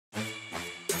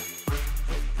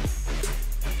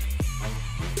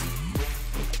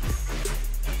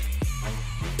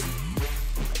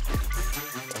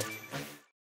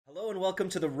welcome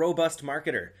to the Robust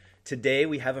Marketer. Today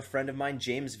we have a friend of mine,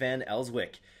 James Van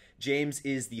Elswyk. James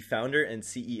is the founder and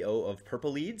CEO of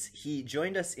Purple Leads. He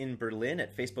joined us in Berlin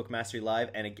at Facebook Mastery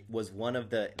Live, and it was one of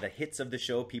the hits of the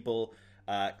show. People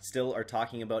still are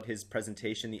talking about his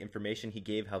presentation, the information he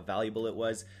gave, how valuable it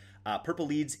was. Purple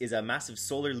Leads is a massive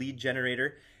solar lead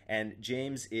generator, and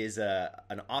James is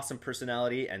an awesome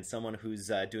personality and someone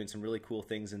who's doing some really cool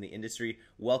things in the industry.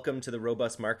 Welcome to the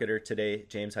Robust Marketer today,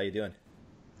 James. How you doing?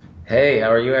 Hey,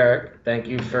 how are you, Eric? Thank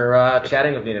you for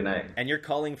chatting with me tonight. And you're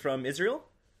calling from Israel?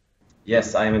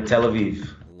 Yes, I am in Tel Aviv.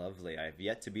 Lovely. I've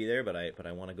yet to be there, but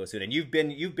I want to go soon. And you've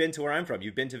been to where I'm from.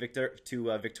 You've been to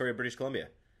Victoria, British Columbia.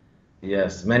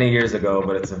 Yes, many years ago,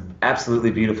 but it's an absolutely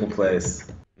beautiful place.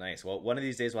 Nice. Well, one of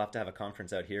these days we'll have to have a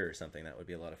conference out here or something. That would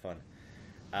be a lot of fun.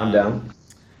 I'm down.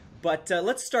 But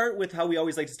let's start with how we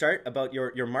always like to start, about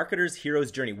your marketer's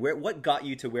hero's journey. What got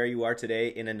you to where you are today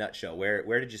in a nutshell?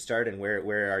 Where did you start and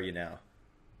where are you now?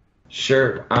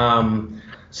 Sure.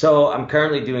 So I'm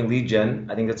currently doing lead gen.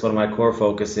 I think that's one of my core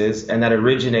focuses, and that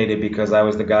originated because I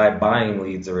was the guy buying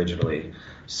leads originally.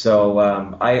 So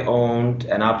I owned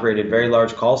and operated very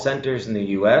large call centers in the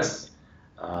U.S.,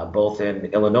 both in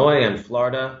Illinois and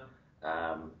Florida,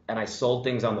 and I sold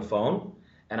things on the phone,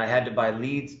 and I had to buy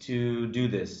leads to do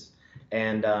this.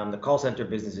 And the call center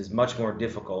business is much more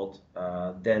difficult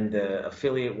than the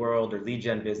affiliate world or lead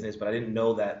gen business, but I didn't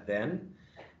know that then.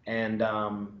 And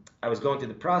I was going through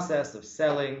the process of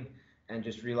selling and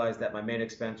just realized that my main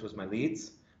expense was my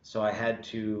leads. So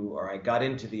I got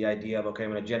into the idea of, okay,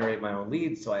 I'm going to generate my own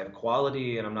leads so I have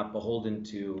quality and I'm not beholden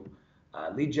to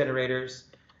lead generators.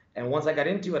 And once I got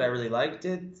into it, I really liked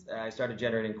it. I started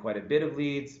generating quite a bit of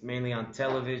leads, mainly on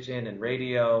television and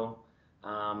radio.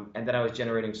 And then I was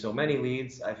generating so many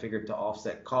leads, I figured to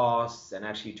offset costs and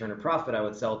actually turn a profit, I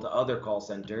would sell to other call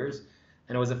centers.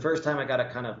 And it was the first time I got a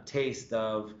kind of taste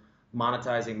of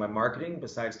monetizing my marketing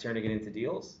besides turning it into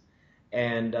deals.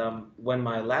 And when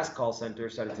my last call center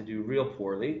started to do real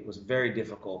poorly, it was very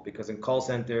difficult because in call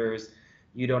centers,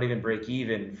 you don't even break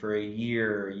even for a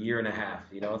year and a half.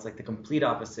 You know, it's like the complete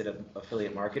opposite of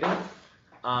affiliate marketing.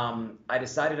 I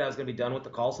decided I was going to be done with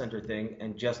the call center thing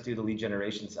and just do the lead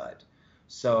generation side.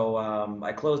 So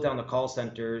I closed down the call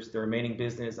centers. The remaining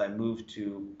business, I moved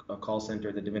to a call center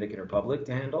in the Dominican Republic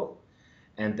to handle.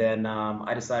 And then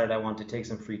I decided I wanted to take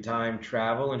some free time,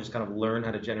 travel, and just kind of learn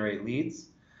how to generate leads.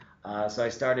 So I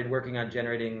started working on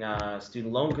generating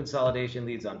student loan consolidation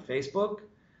leads on Facebook,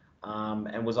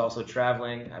 and was also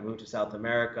traveling. I moved to South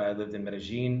America. I lived in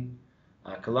Medellin,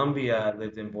 Colombia. I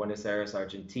lived in Buenos Aires,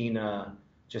 Argentina.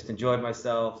 Just enjoyed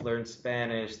myself, learned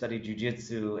Spanish, studied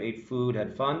jiu-jitsu, ate food,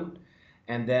 had fun.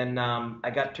 And then I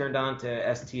got turned on to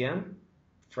STM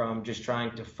from just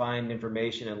trying to find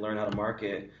information and learn how to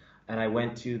market. And I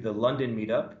went to the London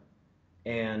meetup,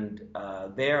 and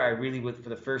there I really, for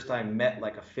the first time, met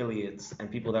like affiliates and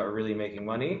people that were really making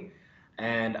money.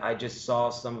 And I just saw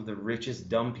some of the richest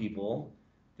dumb people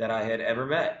that I had ever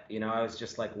met. You know, I was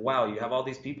just like, wow, you have all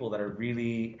these people that are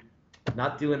really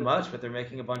not doing much, but they're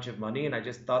making a bunch of money. And I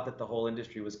just thought that the whole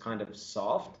industry was kind of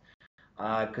soft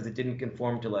because it didn't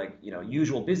conform to like, you know,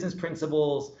 usual business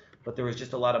principles, but there was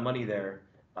just a lot of money there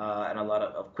and a lot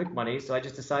of quick money. So I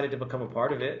just decided to become a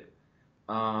part of it.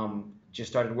 Just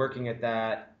started working at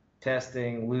that,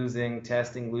 testing, losing,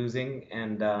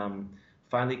 and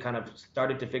finally kind of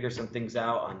started to figure some things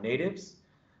out on natives.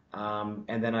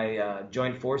 And then I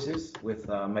joined forces with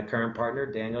my current partner,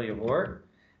 Daniel Yavor,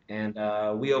 and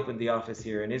we opened the office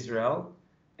here in Israel.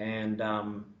 And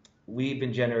we've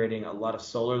been generating a lot of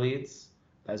solar leads,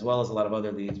 as well as a lot of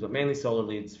other leads, but mainly solar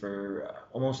leads for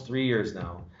almost 3 years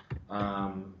now.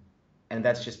 And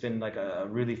that's just been like a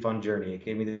really fun journey. It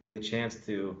gave me the chance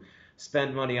to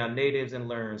spend money on natives and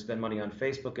learn, spend money on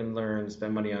Facebook and learn,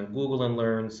 spend money on Google and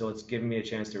learn. So it's given me a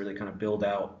chance to really kind of build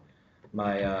out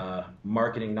my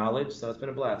marketing knowledge. So it's been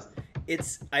a blast.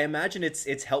 I imagine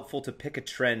it's helpful to pick a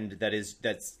trend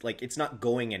that's like, it's not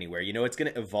going anywhere. You know, it's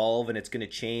going to evolve and it's going to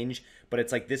change, but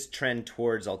it's like this trend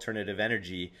towards alternative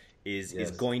energy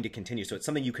is going to continue. So it's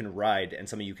something you can ride and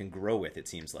something you can grow with, it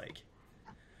seems like.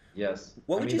 Yes.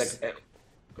 What would you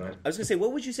Go ahead. I was gonna say,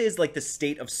 what would you say is like the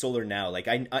state of solar now? Like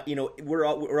you know, we're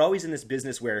always in this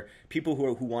business where people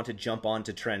who want to jump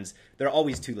onto trends, they're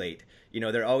always too late. You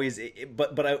know, they're always,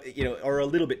 but I, you know, or a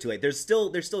little bit too late. There's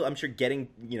still, I'm sure getting,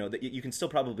 you know, that you can still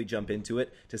probably jump into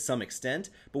it to some extent.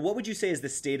 But what would you say is the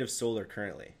state of solar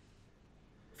currently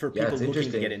for people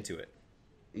looking to get into it?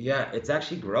 Yeah, it's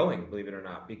actually growing, believe it or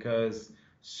not, because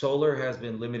solar has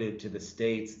been limited to the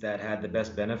states that had the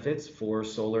best benefits for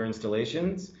solar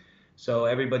installations. So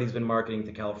everybody's been marketing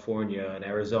to California and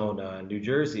Arizona and New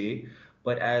Jersey,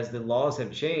 But as the laws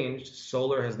have changed,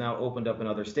 solar has now opened up in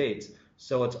other states.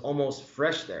 So it's almost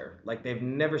fresh there. Like they've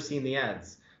never seen the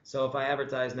ads. So if I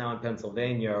advertise now in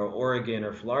Pennsylvania or Oregon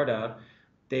or Florida,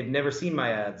 they've never seen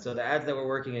my ads. So the ads that were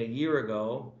working a year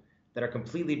ago that are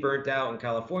completely burnt out in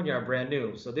California are brand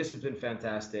new. So this has been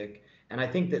fantastic. And I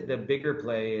think that the bigger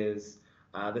play is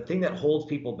the thing that holds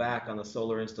people back on the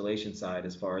solar installation side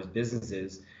as far as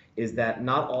businesses is that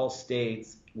not all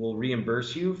states will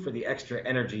reimburse you for the extra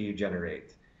energy you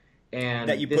generate.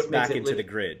 That And you this put makes back it into the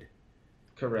grid.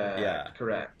 Yeah. correct,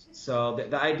 correct. So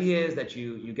the idea is that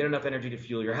you get enough energy to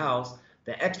fuel your house.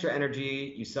 The extra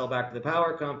energy you sell back to the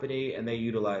power company and they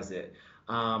utilize it.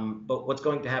 But what's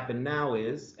going to happen now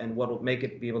is, and what will make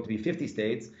it be able to be 50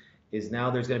 states, is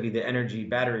now there's going to be the energy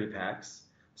battery packs.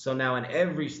 So now in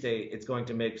every state, it's going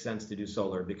to make sense to do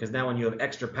solar because now when you have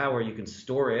extra power, you can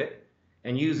store it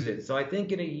and use it. So I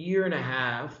think in a year and a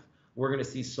half, we're going to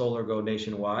see solar go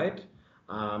nationwide.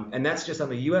 And that's just on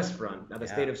the US front. Now, the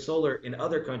state Yeah. of solar in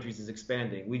other countries is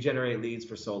expanding. We generate leads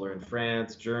for solar in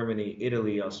France, Germany,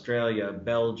 Italy, Australia,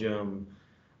 Belgium.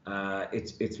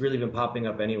 It's really been popping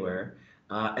up anywhere.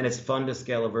 And it's fun to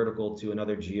scale a vertical to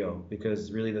another geo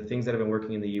because really the things that have been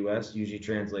working in the US usually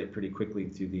translate pretty quickly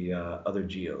to the other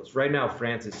geos. Right now,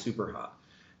 France is super hot.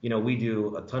 We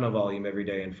do a ton of volume every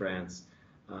day in France.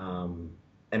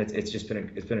 And it's just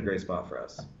been a great spot for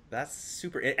us. That's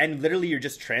super. And literally, you're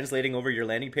just translating over your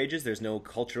landing pages. There's no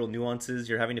cultural nuances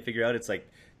you're having to figure out. It's like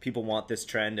people want this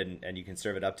trend, and you can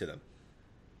serve it up to them.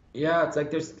 Yeah, it's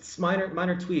like there's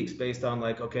minor tweaks based on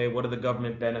like, okay, what are the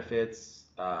government benefits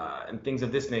and things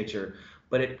of this nature.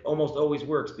 But it almost always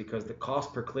works because the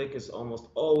cost per click is almost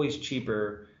always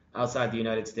cheaper outside the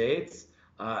United States,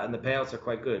 and the payouts are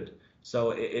quite good.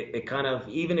 So it kind of,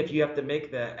 even if you have to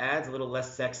make the ads a little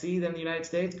less sexy than the United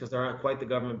States because there aren't quite the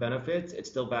government benefits, it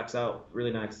still backs out really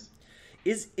nice.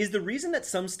 Is the reason that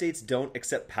some states don't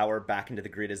accept power back into the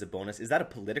grid as a bonus, is that a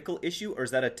political issue or is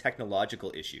that a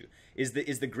technological issue? Is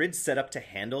the grid set up to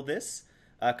handle this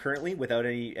currently without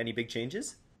any big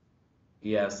changes?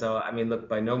 Yeah, so I mean, look,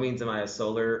 by no means am I a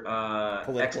solar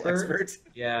Political expert. expert?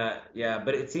 Yeah, yeah,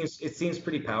 but it seems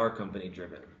pretty power company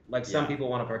driven. Like some Yeah, people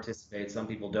want to participate, some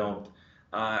people don't,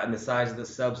 and the size of the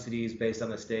subsidies based on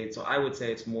the state. So I would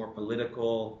say it's more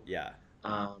political. yeah,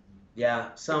 Um,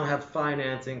 yeah, some have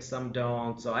financing, some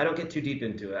don't. So I don't get too deep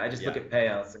into it. I just look yeah. at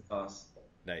payouts and costs.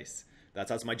 Nice. That's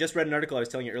awesome. I just read an article I was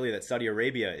telling you earlier that Saudi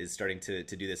Arabia is starting to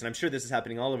do this, and I'm sure this is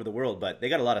happening all over the world. But they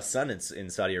got a lot of sun in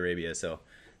Saudi Arabia, so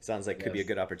sounds like could be a Yes.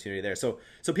 good opportunity there. So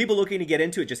people looking to get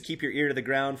into it, just keep your ear to the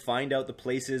ground, find out the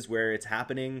places where it's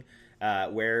happening,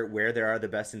 where there are the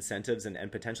best incentives,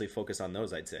 and potentially focus on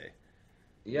those. I'd say.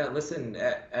 Yeah, listen,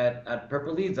 at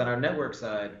Purple Leads on our network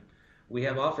side, we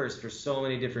have offers for so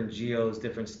many different geos,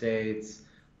 different states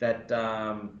that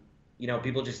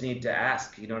people just need to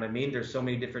ask. You know what I mean? There's so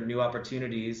many different new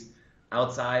opportunities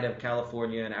outside of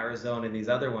California and Arizona and these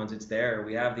other ones. It's there.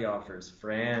 We have the offers,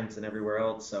 France and everywhere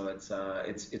else. So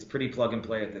it's pretty plug and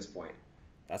play at this point.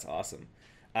 That's awesome.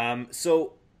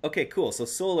 So okay, cool. So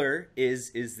solar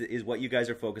is what you guys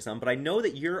are focused on, but I know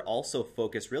that you're also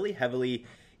focused really heavily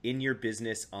in your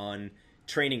business on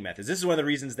training methods. This is one of the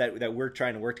reasons that we're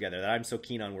trying to work together. That I'm so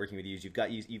keen on working with you. Is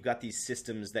you've got these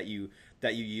systems that you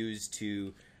use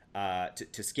to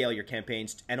scale your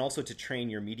campaigns and also to train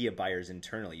your media buyers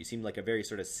internally. You seem like a very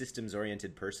sort of systems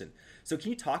oriented person. So can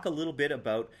you talk a little bit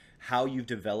about how you've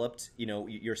developed,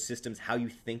 your systems, how you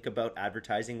think about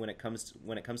advertising when it comes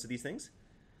to these things?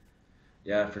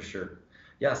 Yeah, for sure.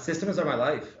 Yeah, systems are my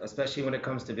life, especially when it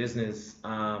comes to business.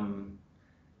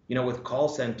 With call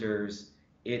centers,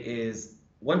 it is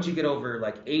once you get over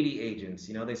like 80 agents,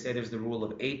 they say there's the rule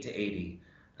of 8 to 80.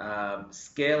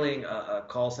 Scaling a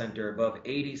call center above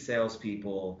 80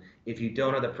 salespeople, if you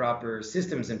don't have the proper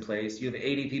systems in place, you have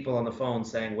 80 people on the phone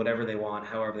saying whatever they want,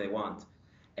 however they want.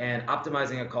 And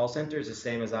optimizing a call center is the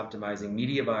same as optimizing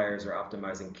media buyers or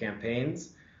optimizing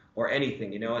campaigns or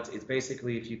anything. It's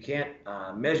basically if you can't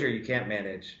measure, you can't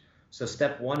manage. So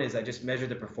step one is I just measure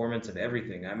the performance of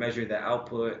everything. I measure the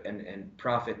output and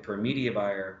profit per media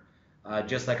buyer,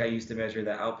 just like I used to measure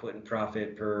the output and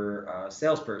profit per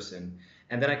salesperson.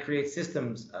 And then I create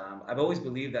systems. I've always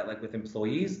believed that, like with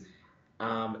employees,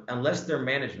 unless they're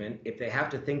management, if they have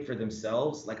to think for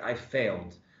themselves, like I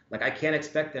failed. Like I can't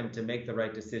expect them to make the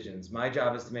right decisions. My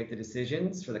job is to make the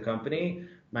decisions for the company.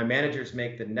 My managers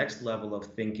make the next level of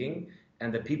thinking,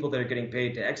 and the people that are getting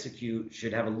paid to execute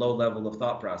should have a low level of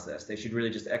thought process. They should really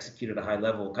just execute at a high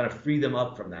level, kind of free them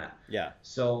up from that. Yeah.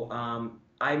 So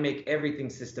I make everything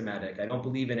systematic. I don't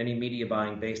believe in any media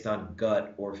buying based on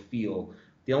gut or feel.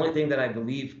 The only thing that I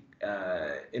believe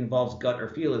involves gut or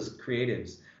feel is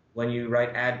creatives. when you write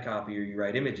ad copy or you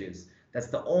write images. That's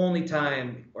the only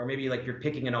time, or maybe like you're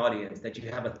picking an audience, that you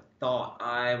have a thought,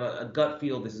 I have a gut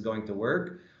feel this is going to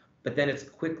work, but then it's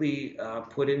quickly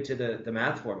put into the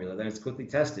math formula, then it's quickly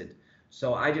tested.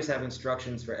 So I just have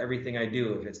instructions for everything I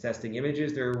do. If it's testing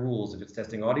images, there are rules. If it's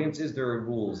testing audiences, there are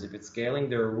rules. If it's scaling,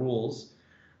 there are rules,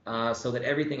 so that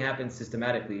everything happens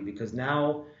systematically. Because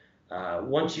now,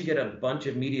 once you get a bunch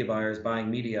of media buyers buying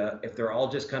media, if they're all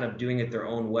just kind of doing it their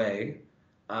own way,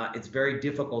 it's very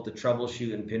difficult to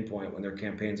troubleshoot and pinpoint when their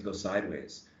campaigns go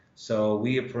sideways. So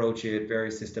we approach it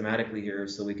very systematically here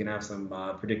so we can have some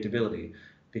predictability,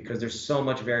 because there's so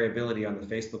much variability on the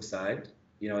Facebook side.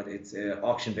 You know, it's an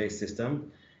auction-based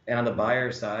system. And on the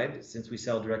buyer side, since we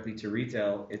sell directly to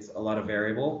retail, it's a lot of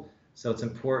variable. So it's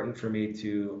important for me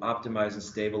to optimize and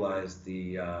stabilize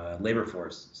the labor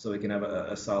force so we can have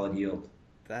a solid yield.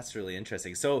 That's really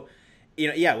interesting. So,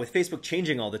 yeah, with Facebook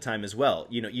changing all the time as well,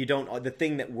 you don't, the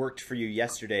thing that worked for you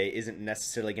yesterday isn't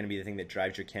necessarily going to be the thing that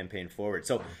drives your campaign forward.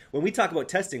 So when we talk about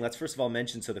testing, let's first of all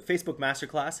mention, so the Facebook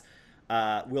Masterclass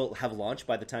will have launched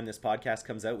by the time this podcast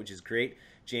comes out, which is great.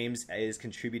 James is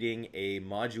contributing a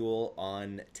module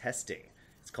on testing.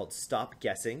 It's called Stop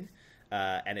Guessing.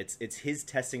 And it's his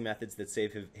testing methods that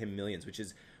save him millions, which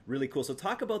is really cool. So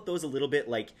talk about those a little bit.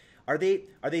 Like, are they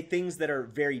things that are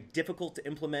very difficult to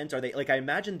implement? Are they, like, I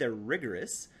imagine they're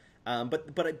rigorous,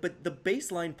 but the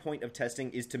baseline point of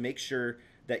testing is to make sure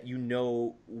that you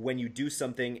know when you do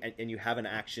something and you have an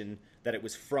action that it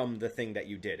was from the thing that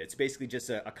you did. It's basically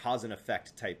just a cause and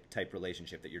effect type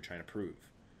relationship that you're trying to prove.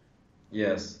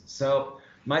 Yes. So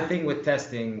my thing with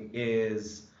testing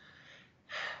is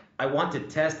I want to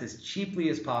test as cheaply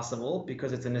as possible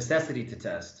because it's a necessity to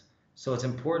test. So it's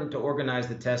important to organize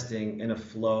the testing in a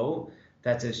flow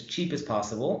that's as cheap as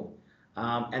possible.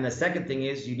 And the second thing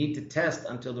is you need to test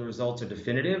until the results are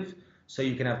definitive so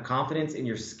you can have confidence in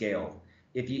your scale.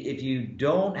 If you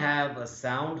don't have a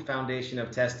sound foundation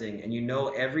of testing and you know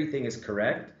everything is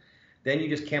correct, then you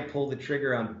just can't pull the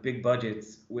trigger on big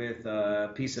budgets with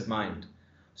peace of mind.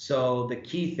 So the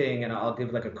key thing, and I'll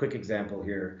give like a quick example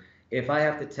here. If I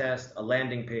have to test a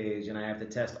landing page and I have to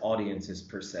test audiences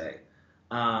per se,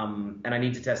 and I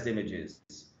need to test images,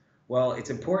 well, it's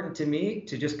important to me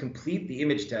to just complete the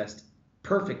image test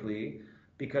perfectly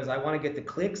because I want to get the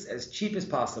clicks as cheap as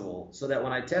possible so that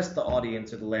when I test the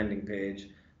audience or the landing page,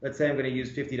 let's say I'm going to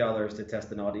use $50 to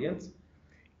test an audience.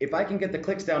 If I can get the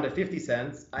clicks down to 50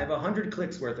 cents, I have 100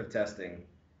 clicks worth of testing.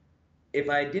 If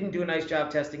I didn't do a nice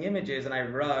job testing images and I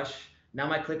rush, now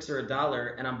my clicks are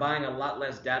 $1 and I'm buying a lot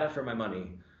less data for my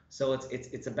money. So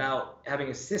it's about having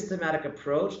a systematic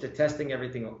approach to testing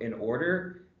everything in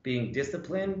order, being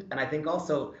disciplined, and I think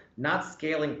also not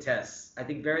scaling tests. I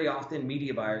think very often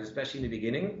media buyers, especially in the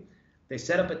beginning, they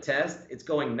set up a test, it's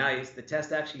going nice, the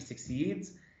test actually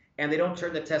succeeds, and they don't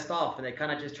turn the test off, and they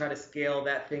kind of just try to scale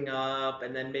that thing up,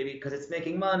 and then maybe because it's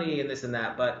making money and this and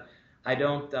that, but I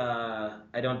don't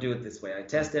do it this way. I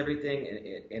test everything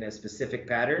in a specific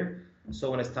pattern.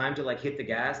 So when it's time to like hit the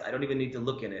gas, I don't even need to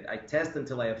look in it. I test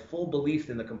until I have full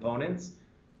belief in the components,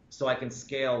 so I can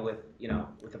scale with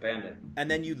abandon. And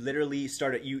then you literally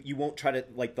start it. You won't try to,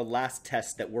 like, the last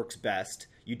test that works best.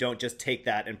 You don't just take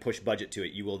that and push budget to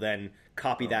it. You will then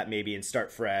copy that maybe and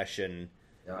start fresh. And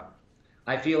yeah,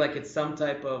 I feel like it's some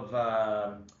type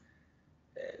of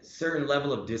certain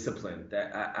level of discipline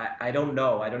that I don't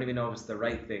know. I don't even know if it's the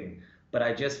right thing. But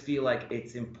I just feel like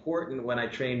it's important when I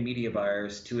train media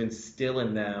buyers to instill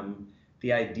in them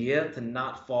the idea to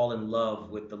not fall in love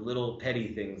with the little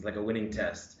petty things like a winning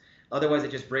test. Otherwise,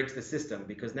 it just breaks the system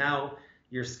because now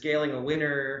you're scaling a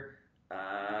winner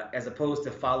as opposed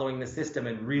to following the system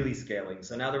and really scaling.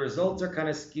 So now the results are kind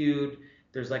of skewed.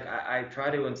 There's like I try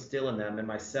to instill in them and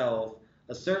myself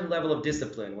a certain level of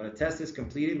discipline. When a test is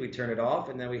completed, we turn it off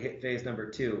and then we hit phase number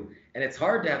 2. And it's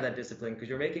hard to have that discipline because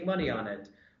you're making money on it.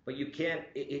 But you can't,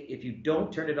 if you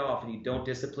don't turn it off and you don't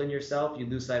discipline yourself, you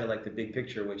lose sight of like the big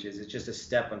picture, which is it's just a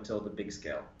step until the big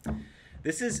scale.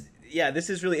 This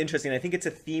is really interesting. I think it's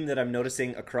a theme that I'm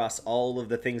noticing across all of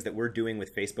the things that we're doing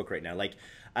with Facebook right now. Like,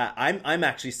 I'm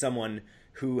actually someone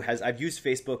who I've used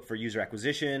Facebook for user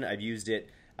acquisition. I've used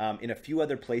it in a few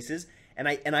other places, and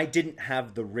I didn't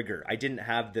have the rigor. I didn't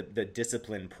have the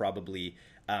discipline probably.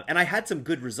 And I had some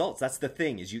good results. That's the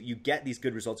thing, is you get these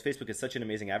good results. Facebook is such an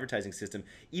amazing advertising system.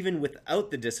 Even without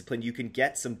the discipline, you can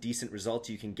get some decent results.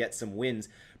 You can get some wins.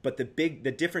 But the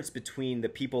difference between the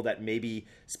people that maybe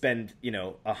spend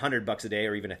 $100 a day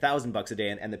or even $1,000 a day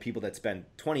and the people that spend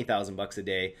 $20,000 a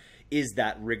day is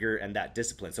that rigor and that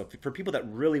discipline. So for people that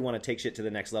really want to take shit to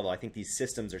the next level, I think these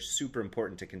systems are super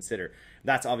important to consider.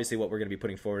 That's obviously what we're going to be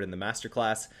putting forward in the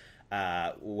masterclass.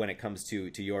 when it comes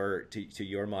to your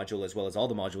module, as well as all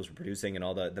the modules we're producing and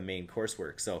all the main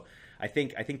coursework. So I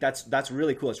think that's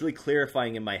really cool. It's really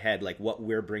clarifying in my head like what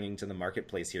we're bringing to the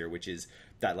marketplace here, which is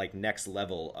that like next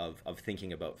level of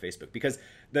thinking about Facebook, because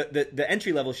the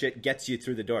entry level shit gets you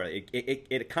through the door.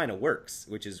 It kind of works,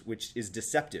 which is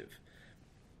deceptive.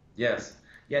 Yes.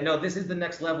 Yeah, no, this is the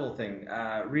next level thing.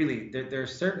 Really,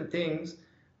 there's certain things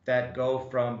that go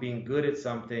from being good at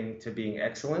something to being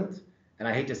excellent. And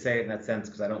I hate to say it in that sense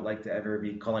because I don't like to ever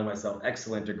be calling myself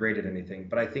excellent or great at anything.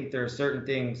 But I think there are certain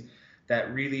things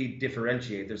that really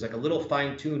differentiate. There's like a little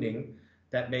fine tuning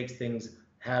that makes things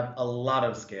have a lot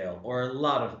of scale or a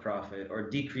lot of profit or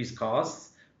decreased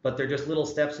costs, but they're just little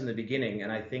steps in the beginning.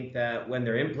 And I think that when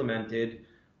they're implemented,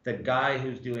 the guy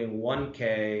who's doing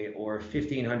 1K or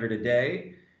 1500 a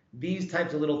day, these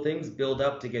types of little things build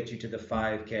up to get you to the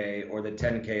 5K or the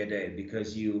 10K a day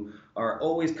because you are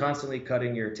always constantly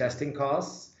cutting your testing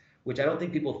costs, which I don't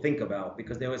think people think about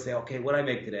because they always say, okay, what I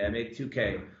make today? I made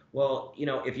 2K. Well,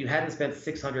 if you hadn't spent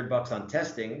 600 bucks on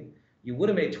testing, you would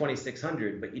have made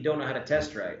 2,600, but you don't know how to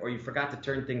test right, or you forgot to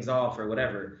turn things off or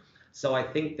whatever. So I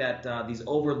think that these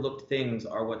overlooked things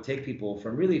are what take people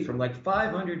from like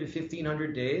 500 to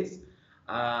 1,500 days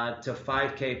to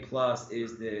 5K plus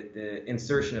is the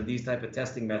insertion of these type of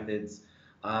testing methods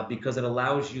because it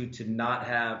allows you to not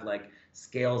have like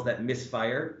scales that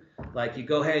misfire. Like you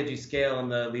go ahead, you scale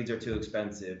and the leads are too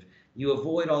expensive. You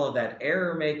avoid all of that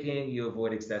error making, you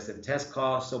avoid excessive test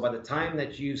costs. So by the time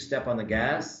that you step on the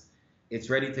gas, it's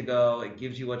ready to go. It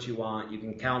gives you what you want. You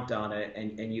can count on it,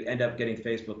 and you end up getting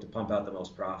Facebook to pump out the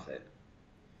most profit.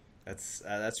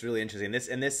 That's really interesting.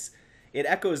 This it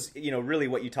echoes really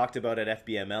what you talked about at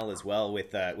FBML as well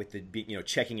with the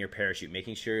checking your parachute,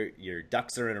 making sure your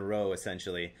ducks are in a row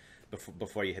essentially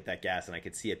before you hit that gas. And I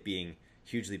could see it being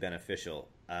hugely beneficial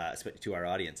to our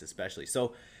audience especially.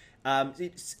 So.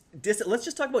 Let's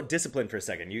just talk about discipline for a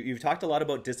second. You've talked a lot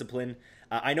about discipline.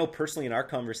 I know personally in our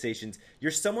conversations, you're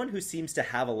someone who seems to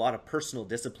have a lot of personal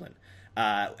discipline.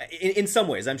 In some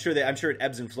ways, I'm sure it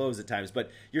ebbs and flows at times, but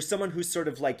you're someone who's sort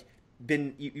of like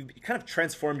you've kind of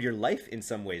transformed your life in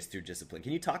some ways through discipline.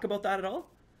 Can you talk about that at all?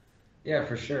 Yeah,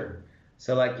 for sure.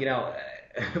 So like,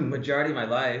 majority of my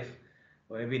life,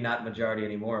 well, maybe not majority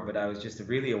anymore, but I was just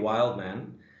really a wild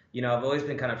man. I've always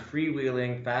been kind of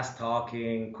freewheeling, fast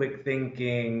talking, quick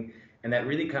thinking, and that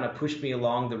really kind of pushed me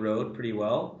along the road pretty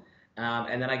well.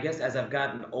 And then I guess as I've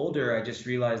gotten older, I just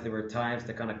realized there were times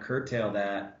to kind of curtail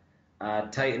that,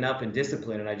 tighten up and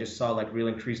discipline, and I just saw like real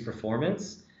increased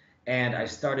performance. And I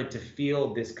started to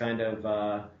feel this kind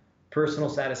of personal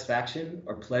satisfaction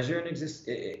or pleasure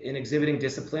in exhibiting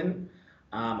discipline.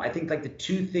 I think like the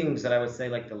two things that I would say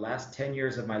like the last 10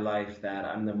 years of my life that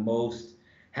I'm the most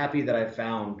happy that I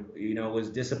found, was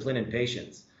discipline and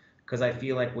patience. Because I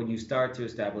feel like when you start to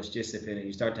establish discipline and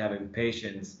you start to have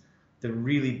patience, the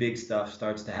really big stuff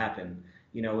starts to happen.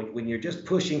 When you're just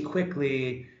pushing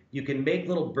quickly, you can make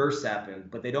little bursts happen,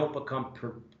 but they don't become,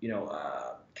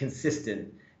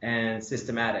 consistent and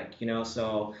systematic.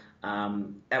 So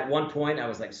at one point, I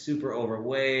was like super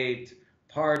overweight,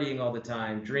 partying all the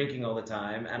time, drinking all the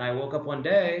time, and I woke up one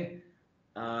day.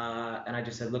 And I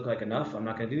just said, look, like enough, I'm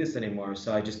not going to do this anymore.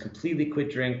 So I just completely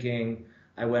quit drinking.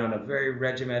 I went on a very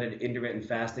regimented intermittent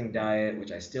fasting diet,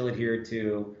 which I still adhere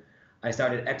to. I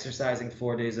started exercising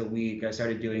 4 days a week. I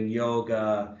started doing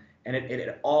yoga, and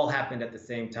it all happened at the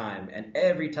same time. And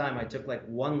every time I took like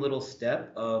one little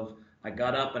step of I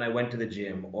got up and I went to the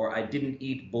gym, or I didn't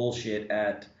eat bullshit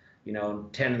at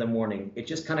 10 in the morning. It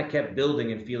just kind of kept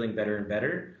building and feeling better and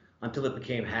better until it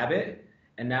became habit.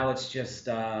 And now it's just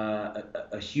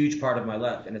a huge part of my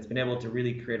life, and it's been able to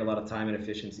really create a lot of time and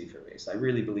efficiency for me. So I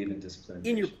really believe in discipline and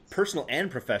In your patience. personal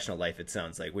and professional life, it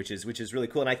sounds like, which is really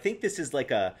cool. And I think this is like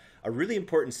a really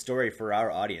important story for our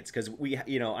audience because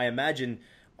I imagine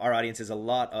our audience is a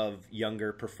lot of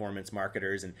younger performance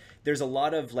marketers, and there's a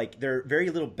lot of there are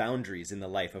very little boundaries in the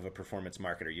life of a performance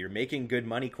marketer. You're making good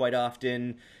money quite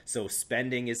often, so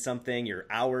spending is something. Your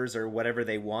hours or whatever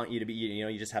they want you to be.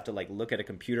 You just have to look at a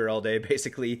computer all day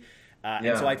basically.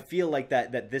 And so I feel like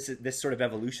that this sort of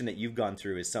evolution that you've gone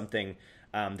through is something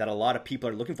that a lot of people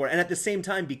are looking for. And at the same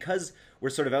time, because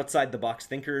we're sort of outside the box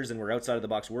thinkers and we're outside of the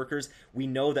box workers, we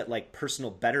know that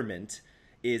personal betterment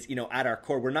is at our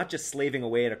core. We're not just slaving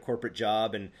away at a corporate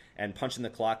job and punching the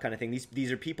clock kind of thing.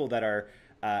 These are people that are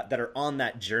on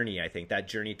that journey. I think that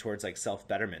journey towards self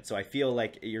betterment. So I feel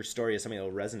like your story is something that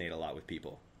will resonate a lot with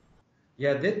people.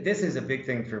 Yeah, this is a big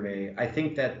thing for me. I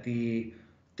think that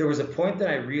there was a point that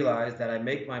I realized that I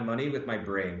make my money with my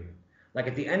brain. Like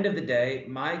at the end of the day,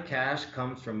 my cash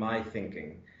comes from my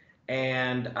thinking.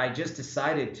 And I just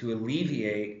decided to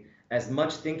alleviate as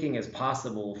much thinking as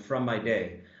possible from my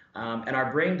day. And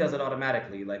our brain does it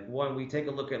automatically. Like when we take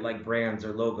a look at like brands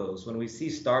or logos, when we see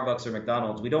Starbucks or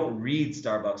McDonald's, we don't read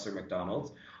Starbucks or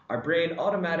McDonald's. Our brain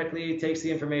automatically takes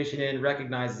the information in,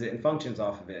 recognizes it, and functions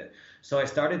off of it. So I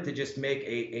started to just make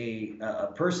a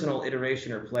personal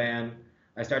iteration or plan.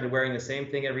 I started wearing the same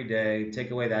thing every day,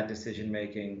 take away that decision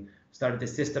making, started to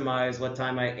systemize what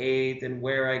time I ate and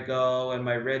where I go and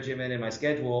my regimen and my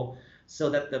schedule so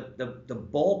that the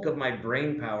bulk of my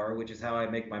brain power, which is how I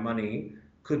make my money,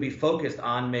 could be focused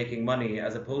on making money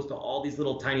as opposed to all these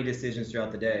little tiny decisions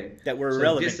throughout the day. That were So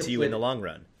irrelevant to you in discipline, the long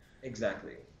run.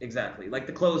 exactly, exactly. Like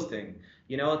the clothes thing.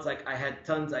 It's like I had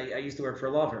tons, I used to work for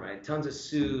a law firm. I had tons of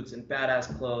suits and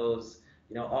badass clothes,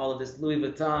 all of this Louis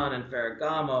Vuitton and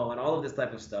Ferragamo and all of this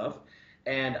type of stuff.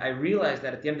 And I realized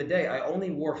that at the end of the day, I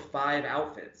only wore 5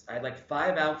 outfits. I had like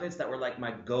 5 outfits that were like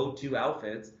my go-to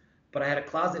outfits, but I had a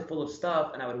closet full of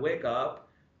stuff and I would wake up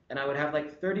and I would have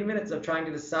like 30 minutes of trying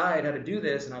to decide how to do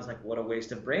this. And I was like, what a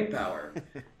waste of brain power,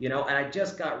 and I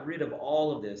just got rid of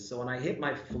all of this. So when I hit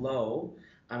my flow,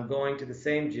 I'm going to the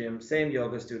same gym, same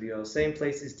yoga studio, same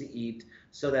places to eat,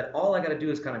 so that all I got to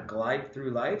do is kind of glide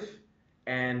through life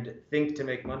and think to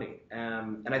make money.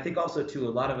 And I think also too, a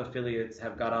lot of affiliates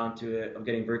have got onto it of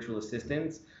getting virtual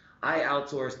assistants. I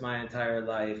outsourced my entire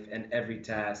life and every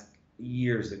task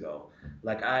years ago.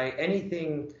 Like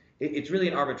it's really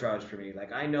an arbitrage for me.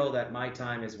 Like I know that my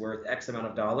time is worth X amount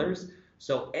of dollars.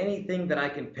 So anything that I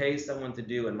can pay someone to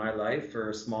do in my life for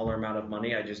a smaller amount of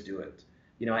money, I just do it.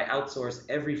 I outsource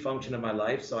every function of my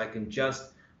life so I can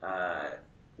just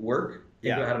work,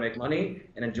 figure out how to make money,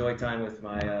 and enjoy time with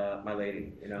my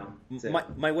lady. That's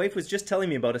it. My wife was just telling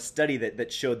me about a study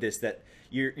that showed this, that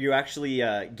you actually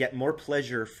get more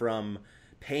pleasure from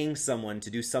paying someone to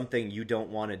do something you don't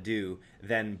want to do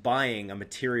than buying a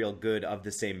material good of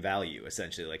the same value,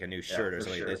 essentially like a new shirt or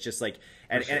something. Sure. It's just like,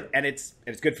 and it's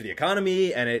good for the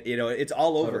economy, and it's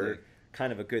all over Totally.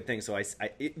 kind of a good thing. So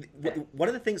one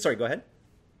of the things. Sorry, go ahead.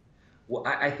 Well,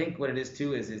 I think what it is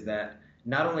too is that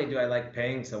not only do I like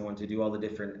paying someone to do all the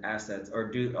different assets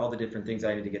or do all the different things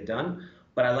I need to get done,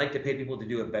 but I like to pay people to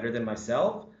do it better than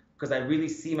myself because I really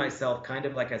see myself kind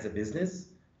of like as a business,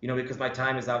 because my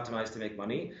time is optimized to make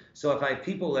money. So if I have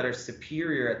people that are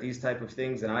superior at these type of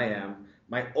things than I am,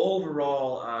 my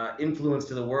overall influence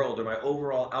to the world or my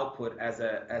overall output as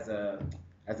a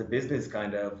business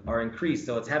kind of are increased.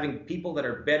 So it's having people that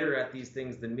are better at these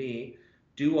things than me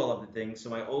do all of the things, so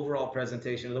my overall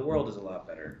presentation of the world is a lot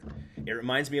better. It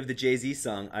reminds me of the Jay-Z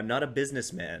song, "I'm not a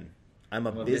businessman, I'm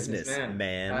a businessman."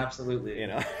 Absolutely.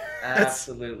 That's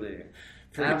Absolutely.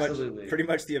 pretty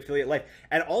much the affiliate life.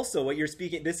 And also, what you're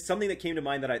speaking, this is something that came to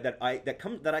mind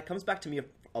that comes back to me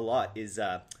a lot is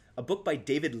a book by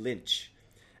David Lynch,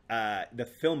 the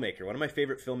filmmaker, one of my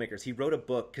favorite filmmakers. He wrote a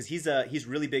book because he's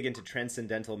really big into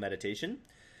transcendental meditation.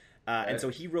 And so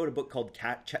he wrote a book called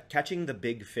Catching the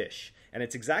Big Fish. And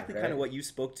it's exactly kind of what you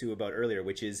spoke to about earlier,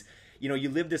 which is, you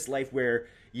live this life where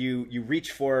you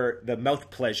reach for the mouth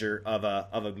pleasure of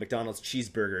a McDonald's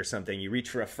cheeseburger or something. You reach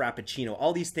for a Frappuccino.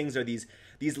 All these things are these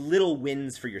little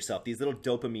wins for yourself, these little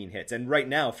dopamine hits. And right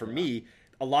now, for me,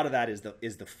 a lot of that is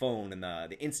the phone and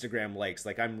the Instagram likes.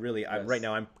 Like right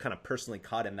now, I'm kind of personally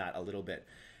caught in that a little bit.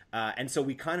 And so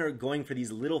we kind of are going for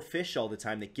these little fish all the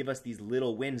time that give us these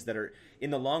little wins that are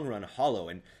in the long run hollow.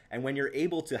 And when you're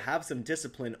able to have some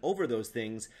discipline over those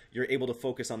things, you're able to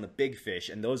focus on the big fish.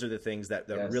 And those are the things that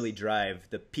really drive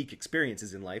the peak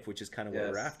experiences in life, which is kind of what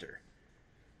we're after.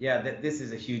 Yeah, this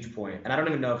is a huge point. And I don't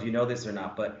even know if you know this or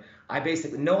not, but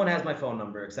no one has my phone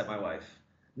number except my wife.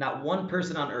 Not one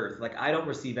person on earth. Like I don't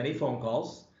receive any phone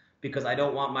calls, because I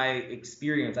don't want my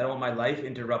experience, I don't want my life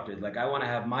interrupted. Like I want to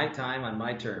have my time on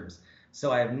my terms.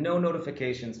 So I have no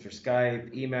notifications for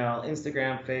Skype, email,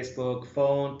 Instagram, Facebook,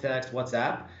 phone, text,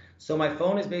 WhatsApp. So my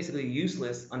phone is basically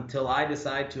useless until I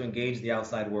decide to engage the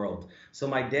outside world. So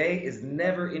my day is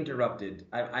never interrupted.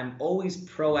 I'm always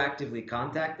proactively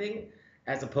contacting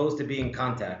as opposed to being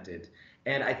contacted.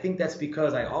 And I think that's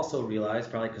because I also realize,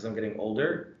 probably because I'm getting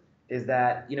older, is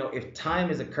that, if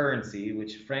time is a currency,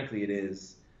 which frankly it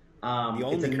is, the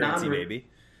only currency, maybe.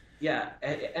 Yeah,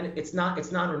 and it's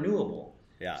non-renewable.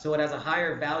 Yeah. So it has a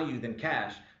higher value than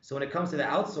cash. So when it comes to the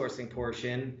outsourcing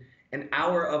portion, an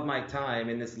hour of my time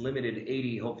in this limited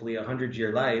 80, hopefully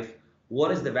 100-year life,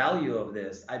 what is the value of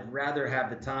this? I'd rather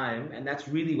have the time, and that's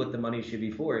really what the money should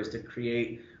be for, is to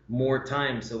create more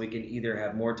time so we can either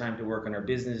have more time to work on our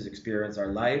business, experience our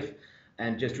life,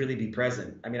 and just really be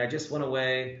present. I mean, I just went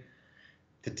away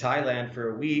to Thailand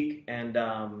for a week, and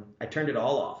I turned it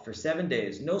all off for 7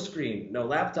 days. No screen, no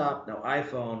laptop, no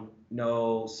iPhone,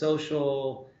 no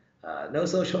social, no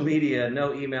social media,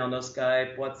 no email, no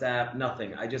Skype, WhatsApp,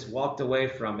 nothing. I just walked away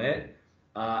from it,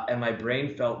 and my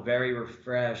brain felt very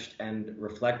refreshed and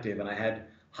reflective, and I had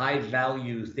high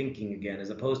value thinking again, as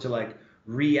opposed to like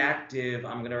reactive,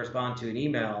 I'm going to respond to an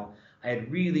email. I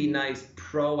had really nice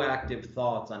proactive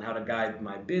thoughts on how to guide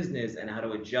my business and how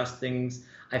to adjust things.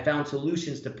 I found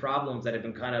solutions to problems that had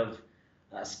been kind of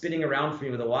spinning around for me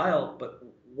with a while, but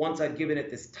once I'd given it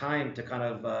this time to kind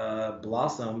of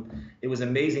blossom, it was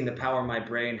amazing the power my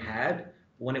brain had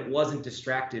when it wasn't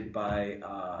distracted by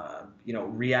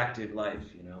reactive life.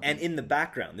 And in the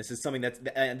background, this is something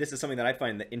that I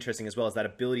find that interesting as well, is that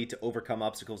ability to overcome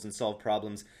obstacles and solve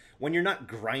problems when you're not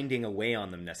grinding away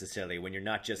on them necessarily, when you're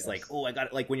not just like, Yes. oh, I got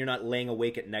it, like when you're not laying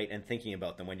awake at night and thinking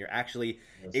about them, when you're actually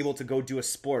able Yes. to go do a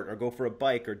sport or go for a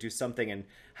bike or do something and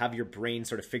have your brain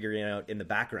sort of figure it out in the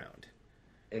background.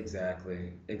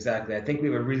 Exactly, exactly. I think we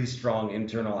have a really strong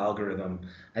internal algorithm.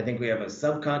 I think we have a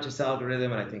subconscious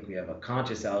algorithm, and I think we have a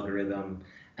conscious algorithm.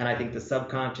 And I think the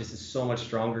subconscious is so much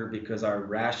stronger because our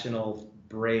rational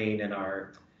brain and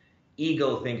our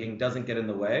ego thinking doesn't get in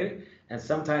the way. And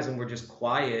sometimes when we're just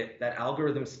quiet, that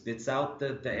algorithm spits out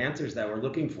the answers that we're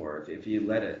looking for if you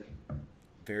let it.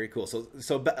 Very cool.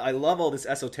 I love all this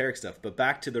esoteric stuff, but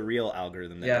back to the real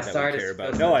algorithm Yeah, that we sorry care to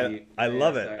about. go No, so I deep. I Yeah, yeah,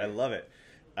 love it. I sorry. love it.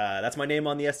 That's my name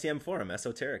on the STM forum,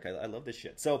 esoteric. I love this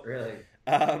shit. Really?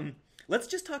 Um, let's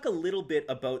just talk a little bit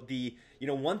about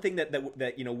one thing that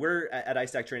we're at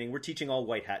iStack Training. We're teaching all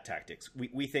white hat tactics.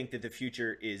 We think that the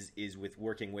future is with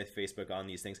working with Facebook on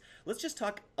these things. Let's just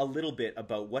talk a little bit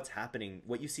about what's happening,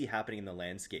 what you see happening in the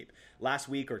landscape. Last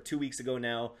week or 2 weeks ago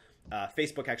now,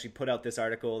 Facebook actually put out this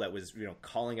article that was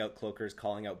calling out cloakers,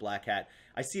 calling out black hat.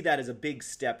 I see that as a big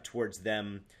step towards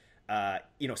them.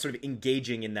 Sort of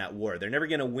engaging in that war. They're never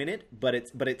going to win it, but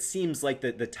it seems like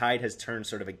the tide has turned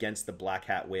sort of against the black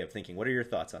hat way of thinking. What are your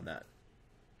thoughts on that?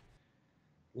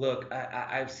 Look,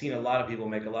 I've seen a lot of people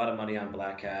make a lot of money on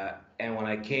Black Hat, and when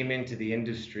I came into the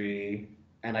industry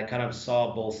and I kind of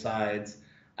saw both sides,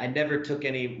 I never took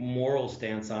any moral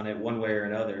stance on it one way or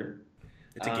another.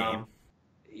 It's a game. Um,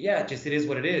 yeah, just it is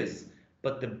what it is.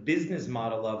 But the business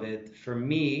model of it, for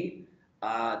me,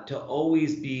 to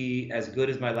always be as good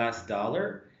as my last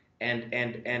dollar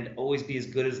and always be as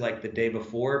good as like the day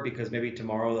before because maybe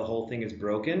tomorrow the whole thing is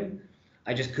broken.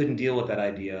 I just couldn't deal with that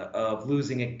idea of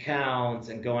losing accounts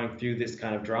and going through this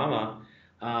kind of drama.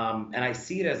 And I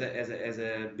see it as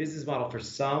a business model for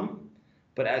some,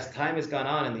 but as time has gone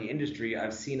on in the industry,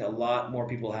 I've seen a lot more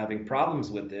people having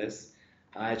problems with this.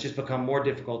 It's just become more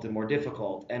difficult and more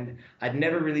difficult. And I'd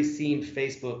never really seen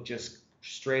Facebook just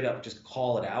straight up just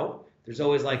call it out. There's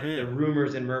always like the Hmm.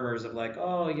 rumors and murmurs of like,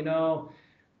 oh,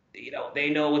 they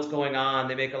know what's going on.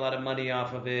 They make a lot of money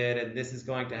off of it, and this is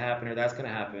going to happen or that's going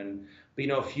to happen. But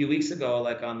a few weeks ago,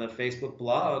 like on the Facebook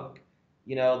blog,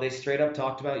 they straight up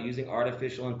talked about using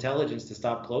artificial intelligence to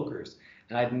stop cloakers.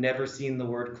 And I'd never seen the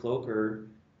word cloaker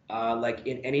like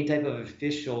in any type of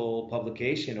official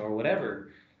publication or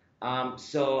whatever. And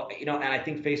I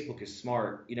think Facebook is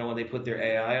smart. When they put their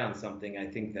AI on something, I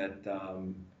think that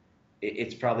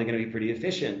it's probably going to be pretty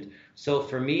efficient. So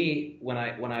for me, when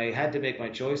I had to make my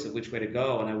choice of which way to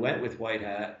go, and I went with White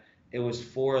Hat, it was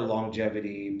for a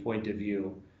longevity point of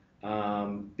view,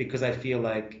 because I feel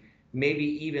like maybe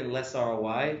even less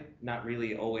ROI, not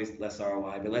really always less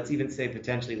ROI, but let's even say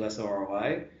potentially less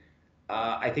ROI.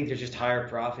 I think there's just higher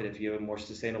profit if you have a more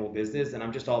sustainable business, and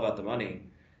I'm just all about the money.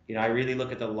 I really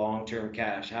look at the long-term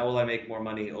cash. How will I make more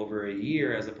money over a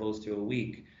year as opposed to a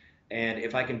week? And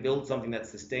if I can build something that's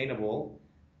sustainable,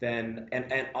 then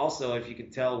and also if you can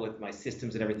tell with my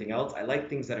systems and everything else, I like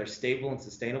things that are stable and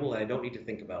sustainable that I don't need to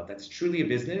think about. That's truly a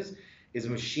business is a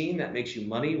machine that makes you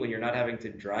money when you're not having to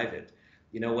drive it.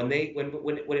 When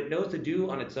it knows to do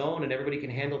on its own and everybody can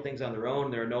handle things on their own,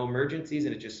 there are no emergencies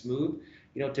and it's just smooth.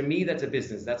 To me that's a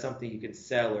business. That's something you can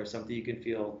sell or something you can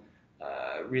feel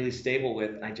really stable with.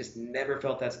 And I just never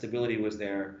felt that stability was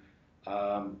there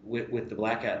with the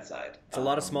black hat side. It's a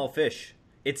lot of small fish.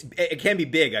 It can be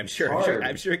big, I'm It's sure. I'm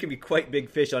hard. sure it can be quite big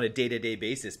fish on a day-to-day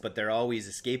basis, but they're always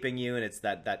escaping you, and it's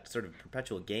that sort of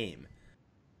perpetual game.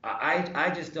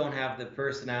 I just don't have the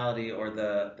personality or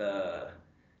the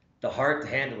heart to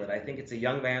handle it. I think it's a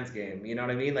young man's game. You know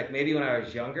what I mean? Like maybe when I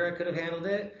was younger, I could have handled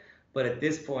it, but at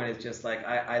this point, it's just like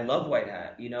I love white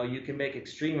hat. You can make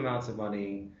extreme amounts of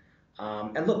money.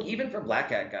 And look, even for black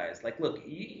hat guys, like look,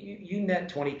 you net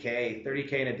 20K,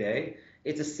 30K in a day.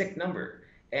 It's a sick number.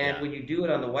 And Yeah. when you do it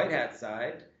on the white hat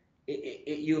side,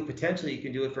 you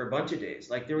can do it for a bunch of days.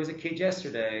 Like there was a kid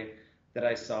yesterday that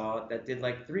I saw that did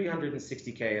like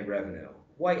 360K in revenue,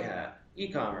 white hat.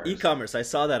 E-commerce. E-commerce. I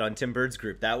saw that on Tim Bird's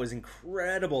group. That was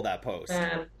incredible, that post.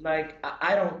 And like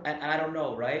I don't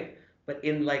know, right? But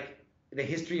in like the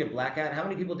history of Black Hat, how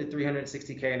many people did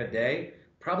 360K in a day?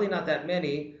 Probably not that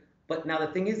many. But now the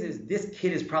thing is this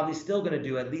kid is probably still going to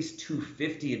do at least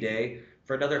 250 a day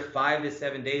for another 5 to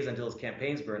 7 days until his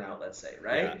campaigns burn out, let's say, Yeah.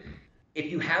 right?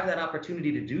 If you have that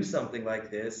opportunity to do something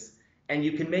like this and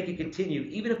you can make it continue,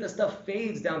 even if the stuff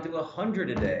fades down to 100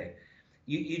 a day,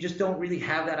 you just don't really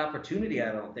have that opportunity,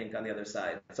 I don't think, on the other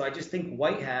side. So I just think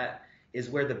white hat is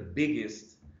where the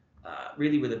biggest,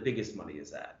 really where the biggest money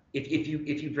is at. If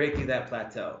you break through that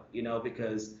plateau, you know,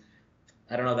 because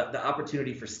I don't know, the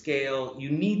opportunity for scale, you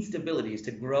need stabilities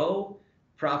to grow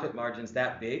profit margins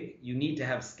that big. You need to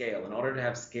have scale. In order to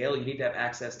have scale, you need to have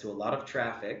access to a lot of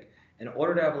traffic. In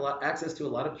order to have access to a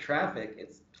lot of traffic,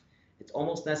 it's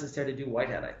almost necessary to do white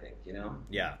hat, I think, you know?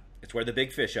 Yeah. It's where the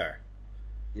big fish are.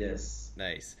 Yes.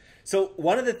 Nice. So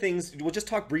one of the things we'll just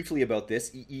talk briefly about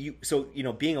this. So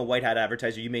being a white hat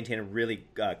advertiser, you maintain a really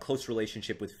close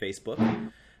relationship with Facebook,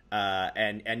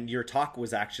 and your talk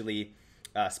was actually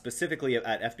specifically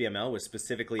at FBML was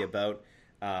specifically about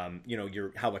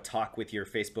your how a talk with your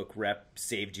Facebook rep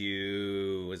saved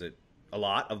you, was it a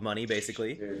lot of money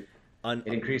basically? Dude, it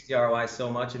increased the ROI so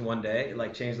much in one day, it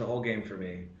like changed the whole game for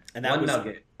me. And that One was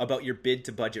nugget. about your bid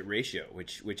to budget ratio,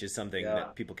 which is something Yeah.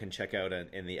 that people can check out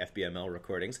in the FBML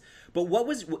recordings. But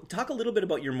talk a little bit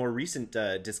about your more recent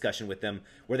discussion with them,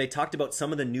 where they talked about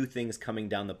some of the new things coming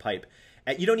down the pipe.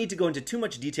 You don't need to go into too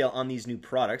much detail on these new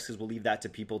products because we'll leave that to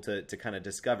people to kind of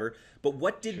discover. But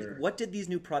what did these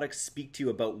new products speak to you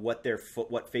about what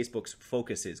what Facebook's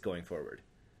focus is going forward?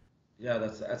 Yeah,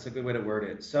 that's a good way to word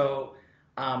it. So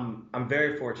I'm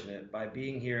very fortunate by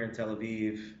being here in Tel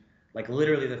Aviv. Like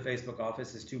literally, the Facebook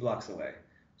office is 2 blocks away.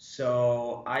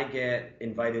 So I get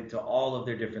invited to all of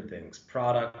their different things,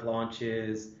 product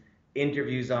launches,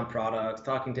 interviews on products,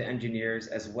 talking to engineers,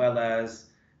 as well as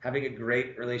having a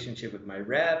great relationship with my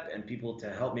rep and people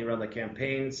to help me run the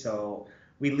campaign. So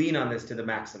we lean on this to the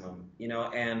maximum, you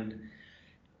know. And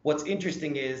what's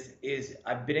interesting is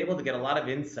I've been able to get a lot of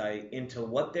insight into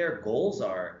what their goals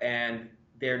are, and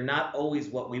they're not always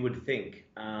what we would think.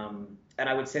 And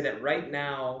I would say that right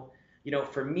now, you know,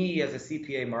 for me as a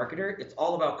CPA marketer, it's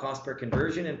all about cost per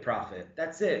conversion and profit.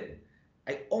 That's it.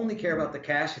 I only care about the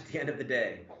cash at the end of the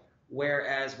day.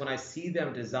 Whereas when I see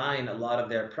them design a lot of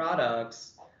their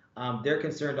products, they're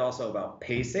concerned also about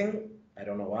pacing. I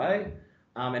don't know why.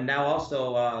 And now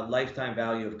also lifetime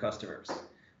value of customers.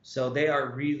 So they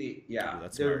are really,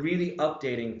 That's they're smart. really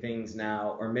updating things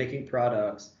now or making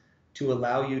products to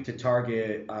allow you to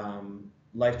target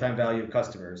lifetime value of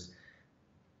customers.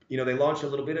 You know, they launched a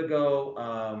little bit ago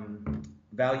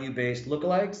value-based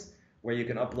lookalikes where you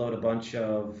can upload a bunch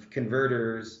of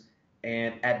converters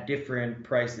and at different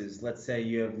prices. Let's say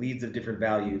you have leads of different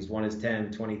values. One is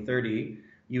 10, 20, 30.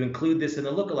 You include this in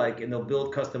the lookalike and they'll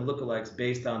build custom lookalikes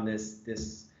based on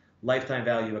this lifetime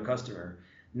value of a customer.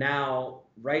 Now,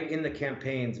 right in the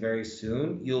campaigns very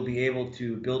soon, you'll be able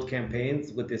to build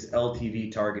campaigns with this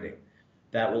LTV targeting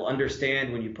that will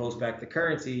understand when you post back the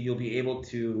currency, you'll be able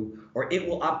to, or it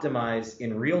will optimize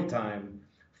in real time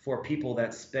for people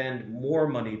that spend more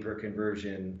money per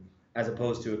conversion as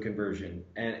opposed to a conversion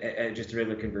and just a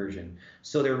regular conversion.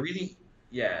 So they're really,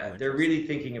 they're really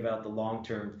thinking about the long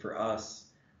term for us.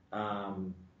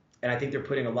 And I think they're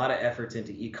putting a lot of efforts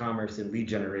into e-commerce and lead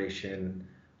generation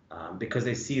because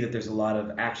they see that there's a lot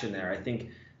of action there.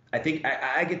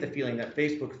 I get the feeling that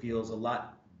Facebook feels a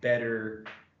lot better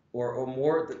or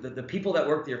more, the people that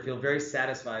work there feel very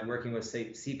satisfied working with, say,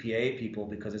 CPA people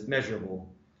because it's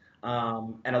measurable.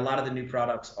 And a lot of the new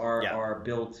products are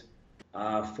built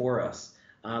for us.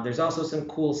 There's also some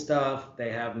cool stuff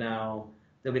they have now.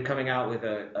 They'll be coming out with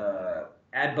a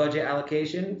ad budget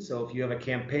allocation. So if you have a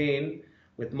campaign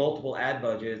with multiple ad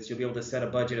budgets, you'll be able to set a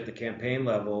budget at the campaign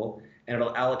level, and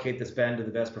it'll allocate the spend to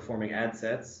the best performing ad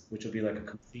sets, which will be like a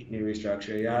complete new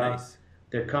restructure. Yeah. Nice.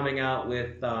 They're coming out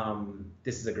with,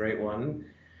 this is a great one.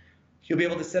 You'll be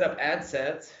able to set up ad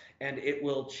sets and it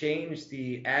will change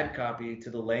the ad copy to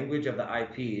the language of the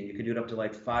IP. And you can do it up to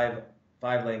like five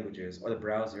languages or the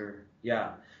browser.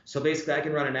 Yeah. So basically I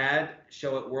can run an ad,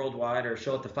 show it worldwide or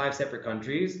show it to 5 separate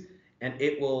countries, and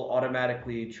it will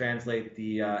automatically translate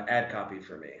the ad copy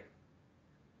for me.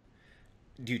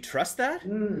 Do you trust that?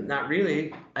 Not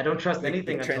really. I don't trust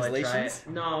anything the until I try it. translations?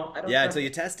 No, I don't. Yeah, trust until you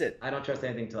test it. I don't trust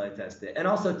anything until I test it. And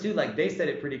also, too, like they said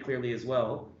it pretty clearly as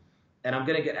well. And I'm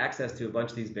gonna get access to a bunch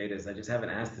of these betas. I just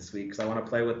haven't asked this week because I want to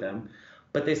play with them.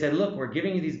 But they said, look, we're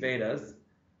giving you these betas,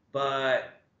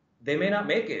 but they may not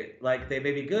make it. Like they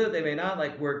may be good, they may not.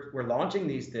 Like we're launching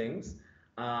these things,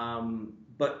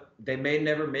 but but they may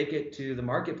never make it to the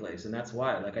marketplace, and that's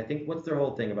why. Like I think what's their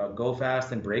whole thing about go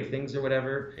fast and break things or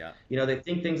whatever? Yeah. They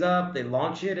think things up, they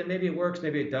launch it, and maybe it works,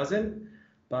 maybe it doesn't.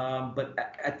 But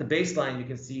at the baseline, you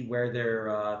can see where their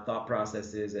thought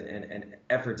process is and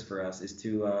efforts for us is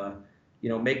to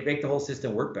make the whole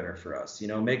system work better for us.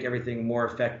 Make everything more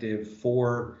effective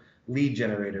for lead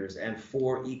generators and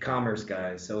for e-commerce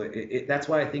guys. So that's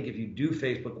why I think if you do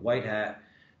Facebook White Hat,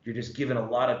 you're just given a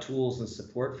lot of tools and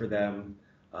support for them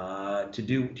to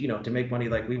do, to make money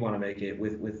like we want to make it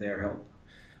with their help.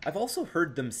 I've also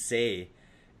heard them say,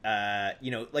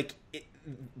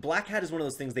 Black Hat is one of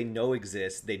those things they know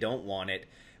exists, they don't want it,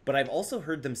 but I've also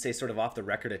heard them say sort of off the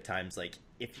record at times, like,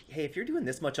 if you're doing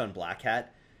this much on Black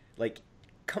Hat, like,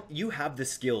 you have the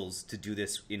skills to do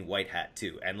this in White Hat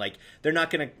too. And like, they're not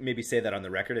going to maybe say that on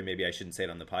the record, and maybe I shouldn't say it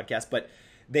on the podcast, but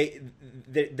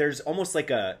there's almost like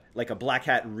a Black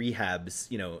Hat rehabs,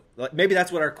 maybe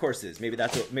that's what our course is. Maybe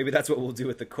that's what we'll do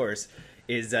with the course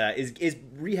is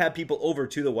rehab people over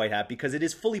to the White Hat, because it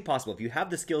is fully possible. If you have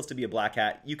the skills to be a Black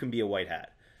Hat, you can be a White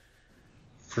Hat.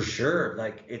 For sure.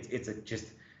 Like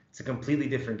it's a completely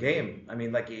different game. I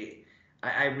mean, like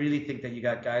I really think that you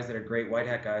got guys that are great White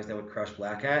Hat guys that would crush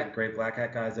Black Hat, great Black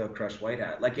Hat guys that would crush White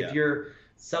Hat. Like if you're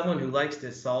someone who likes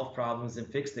to solve problems and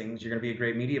fix things, you're going to be a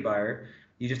great media buyer.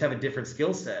 You just have a different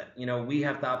skill set. We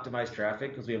have to optimize traffic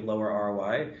because we have lower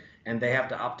ROI, and they have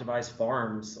to optimize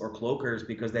farms or cloakers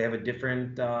because they have a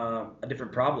different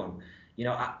problem.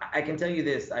 I can tell you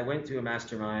this. I went to a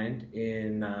mastermind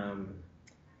in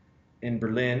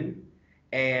Berlin,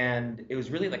 and it was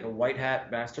really like a White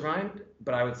Hat mastermind,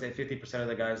 but I would say 50% of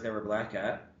the guys there were Black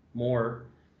Hat, more.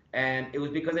 And it was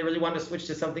because they really wanted to switch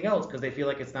to something else because they feel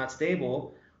like it's not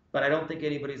stable. But I don't think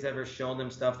anybody's ever shown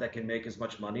them stuff that can make as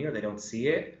much money, or they don't see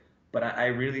it. But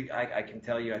I can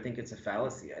tell you, I think it's a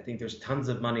fallacy. I think there's tons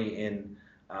of money in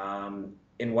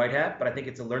White Hat, but I think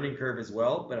it's a learning curve as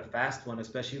well, but a fast one,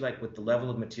 especially like with the level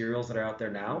of materials that are out there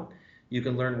now. You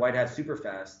can learn White Hat super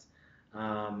fast.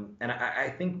 And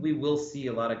I think we will see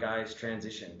a lot of guys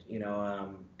transition,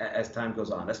 as time goes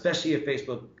on, especially if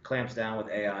Facebook clamps down with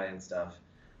AI and stuff.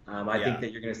 I think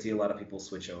that you're going to see a lot of people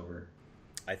switch over.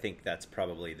 I think that's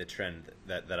probably the trend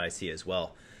that I see as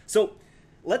well. So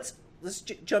let's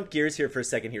jump gears here for a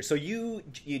second here. So you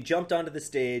jumped onto the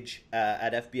stage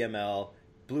at FBML,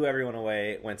 blew everyone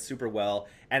away, went super well,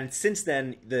 and since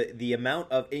then the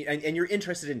amount of and you're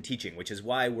interested in teaching, which is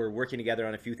why we're working together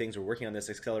on a few things. We're working on this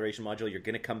acceleration module. You're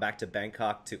going to come back to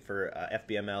Bangkok for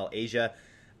FBML Asia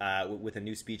with a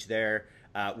new speech there.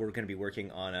 We're going to be working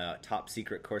on a top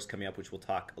secret course coming up, which we'll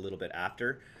talk a little bit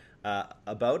after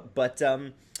about. But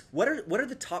what are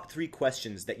the top 3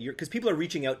 questions that because people are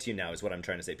reaching out to you now, is what I'm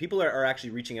trying to say. People are actually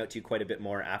reaching out to you quite a bit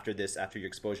more after your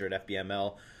exposure at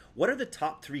FBML. What are the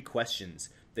top 3 questions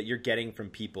that you're getting from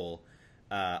people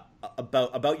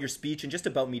about your speech and just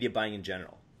about media buying in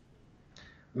general?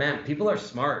 Man, people are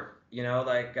smart.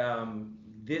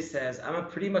 This says I'm a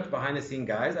pretty much behind the scene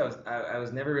guy. I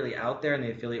was never really out there in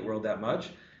the affiliate world that much.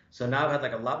 So now I've had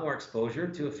like a lot more exposure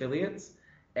to affiliates,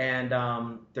 and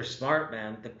they're smart,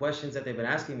 man. The questions that they've been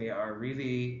asking me are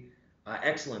really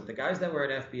excellent. The guys that were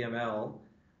at FBML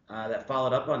that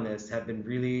followed up on this have been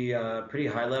really pretty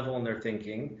high level in their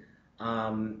thinking.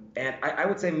 And I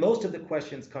would say most of the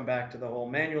questions come back to the whole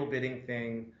manual bidding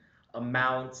thing,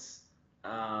 amounts,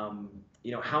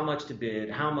 how much to bid,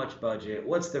 how much budget,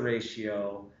 what's the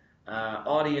ratio,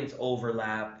 audience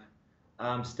overlap,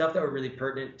 stuff that were really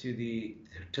pertinent to the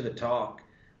talk,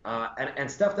 and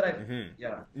stuff that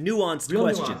nuanced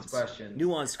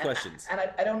questions. And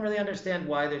I don't really understand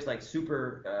why there's like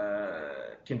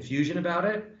super confusion about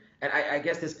it. And I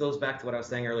guess this goes back to what I was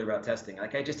saying earlier about testing.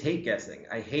 Like I just hate guessing.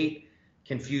 I hate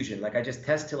confusion. Like I just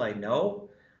test till I know.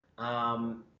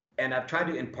 And I've tried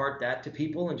to impart that to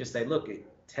people and just say, look,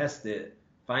 test it,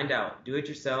 find out, do it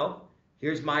yourself.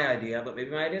 Here's my idea, but maybe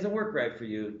my idea doesn't work right for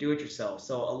you. Do it yourself.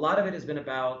 So a lot of it has been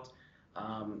about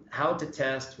how to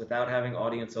test without having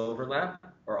audience overlap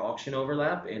or auction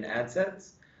overlap in ad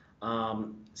sets,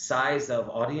 size of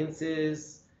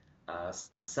audiences,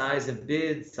 size of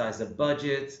bids, size of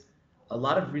budgets. A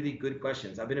lot of really good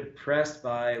questions. I've been impressed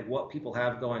by what people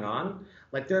have going on.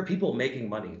 Like there are people making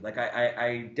money. Like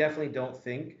I definitely don't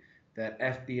think that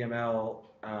FBML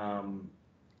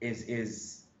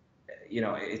is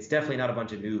it's definitely not a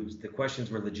bunch of noobs. The questions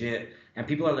were legit, and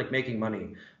people are like making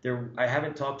money. I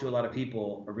haven't talked to a lot of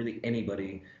people, or really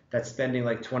anybody, that's spending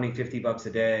like 20, 50 bucks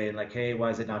a day and like, hey, why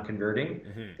is it not converting?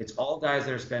 It's all guys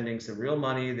that are spending some real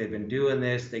money. They've been doing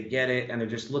this, they get it, and they're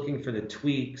just looking for the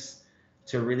tweaks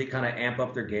to really kind of amp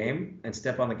up their game and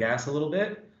step on the gas a little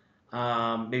bit.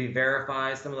 maybe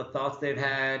verify some of the thoughts they've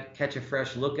had, catch a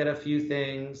fresh look at a few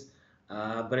things.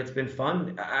 But it's been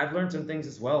fun. I've learned some things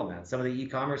as well, man. Some of the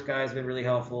e-commerce guys have been really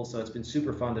helpful, so it's been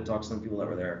super fun to talk to some people that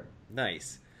were there.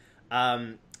 Nice.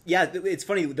 Yeah, it's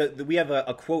funny. We have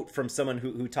a quote from someone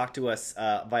who talked to us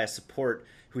via support,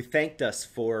 who thanked us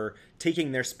for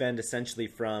taking their spend essentially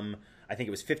from, I think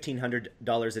it was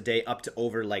 $1,500 a day up to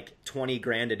over like 20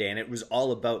 grand a day, and it was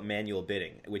all about manual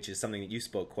bidding, which is something that you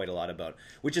spoke quite a lot about.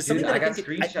 Which is something Dude, that I got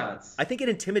screenshots. I think it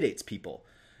intimidates people.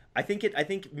 I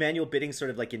think manual bidding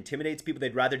sort of like intimidates people.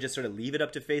 They'd rather just sort of leave it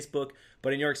up to Facebook.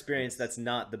 But in your experience, that's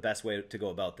not the best way to go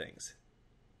about things.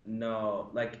 No,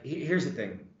 like here's the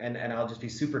thing, and I'll just be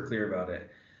super clear about it.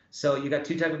 So you got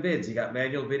two type of bids. You got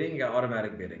manual bidding, you got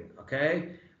automatic bidding.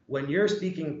 Okay, when you're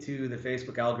speaking to the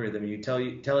Facebook algorithm, tell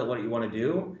it what you want to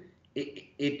do.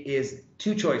 It is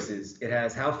two choices. It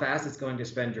has how fast it's going to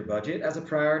spend your budget as a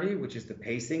priority, which is the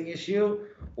pacing issue,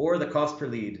 or the cost per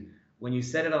lead. When you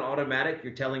set it on automatic,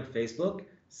 you're telling Facebook,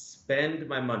 spend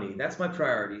my money. That's my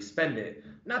priority. Spend it.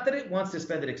 Not that it wants to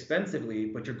spend it expensively,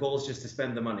 but your goal is just to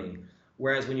spend the money.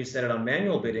 Whereas when you set it on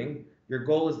manual bidding, your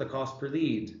goal is the cost per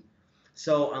lead.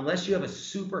 So unless you have a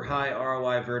super high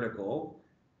ROI vertical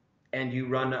and you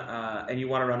want to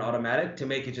run automatic to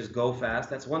make it just go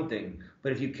fast, that's one thing.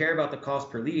 But if you care about the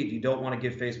cost per lead, you don't want to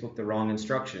give Facebook the wrong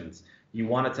instructions. You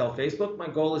want to tell Facebook, my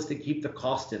goal is to keep the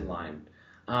cost in line.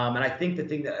 And I think the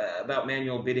thing about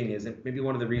manual bidding is, and maybe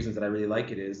one of the reasons that I really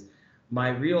like it is, my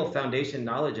real foundation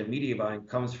knowledge of media buying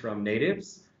comes from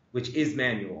natives, which is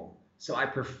manual. So I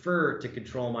prefer to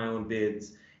control my own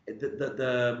bids.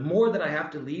 The more that I have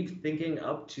to leave thinking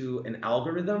up to an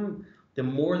algorithm, the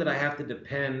more that I have to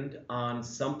depend on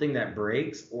something that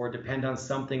breaks or depend on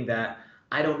something that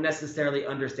I don't necessarily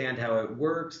understand how it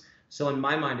works. So in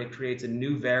my mind, it creates a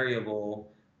new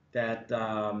variable that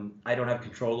I don't have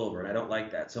control over, and I don't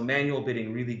like that. So manual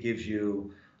bidding really gives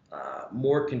you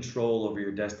more control over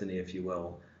your destiny, if you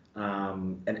will,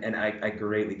 and I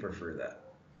greatly prefer that.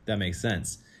 That makes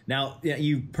sense. Now, yeah,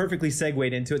 you perfectly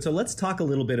segued into it. So let's talk a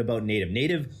little bit about Native.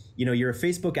 Native, you're a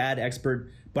Facebook ad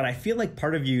expert, but I feel like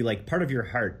part of you, like part of your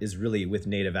heart is really with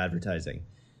native advertising.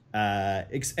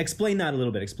 Explain that a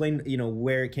little bit. Explain,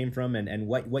 where it came from and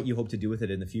what you hope to do with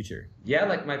it in the future. Yeah,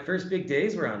 like my first big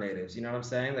days were on natives. You know what I'm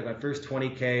saying? Like my first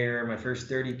 20K or my first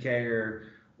 30K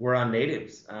were on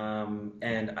natives.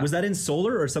 And was that in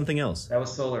solar or something else? That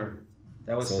was solar.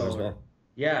 That was solar. As well.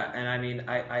 Yeah, and I mean,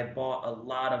 I bought a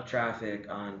lot of traffic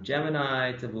on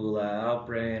Gemini, Taboola,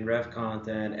 Outbrain, Rev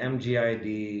Content,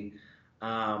 MGID.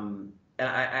 And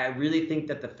I really think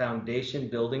that the foundation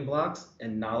building blocks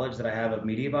and knowledge that I have of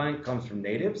media buying comes from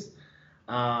natives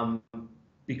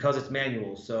because it's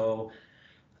manual. So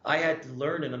I had to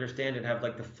learn and understand and have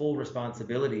like the full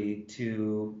responsibility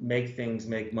to make things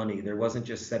make money. There wasn't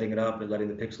just setting it up and letting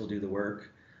the pixel do the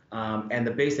work. And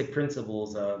the basic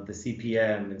principles of the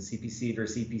CPM and CPC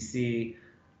versus CPC,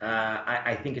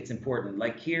 I think it's important.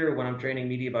 Like here, when I'm training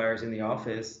media buyers in the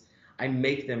office, I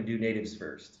make them do natives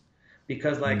first.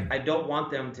 Because I don't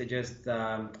want them to just,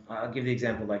 I'll give the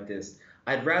example like this.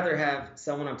 I'd rather have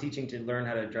someone I'm teaching to learn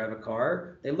how to drive a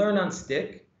car. They learn on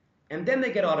stick, and then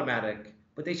they get automatic.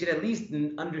 But they should at least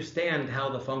understand how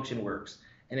the function works.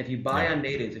 And if you buy on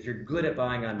natives, if you're good at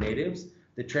buying on natives,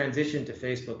 the transition to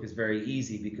Facebook is very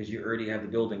easy because you already have the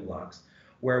building blocks.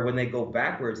 Where when they go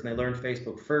backwards and they learn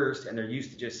Facebook first and they're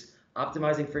used to just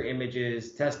optimizing for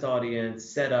images, test audience,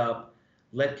 set up,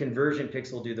 let conversion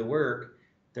pixel do the work,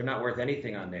 they're not worth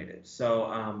anything on natives.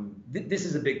 So this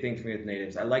is a big thing for me with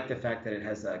natives. I like the fact that it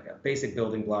has like basic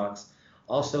building blocks,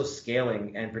 also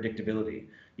scaling and predictability.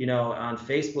 On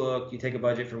Facebook, you take a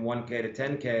budget from 1K to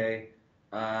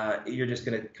 10K, you're just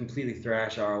going to completely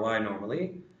thrash ROI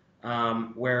normally.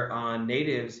 Where on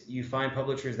natives, you find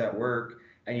publishers that work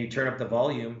and you turn up the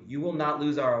volume, you will not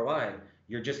lose ROI.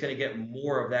 You're just going to get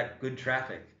more of that good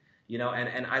traffic.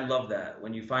 And I love that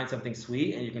when you find something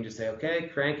sweet and you can just say, okay,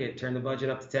 crank it, turn the budget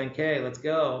up to 10K, let's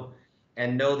go,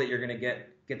 and know that you're going to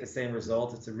get the same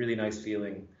results. It's a really nice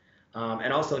feeling.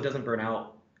 And also it doesn't burn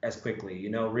out as quickly.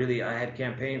 Really, I had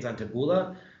campaigns on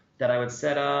Taboola that I would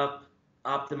set up,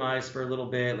 optimize for a little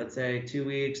bit, let's say 2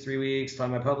 weeks, 3 weeks,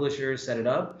 find my publisher, set it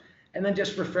up, and then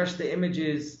just refresh the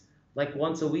images like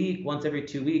once a week, once every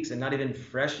 2 weeks, and not even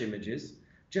fresh images.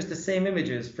 Just the same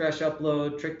images, fresh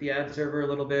upload, trick the ad server a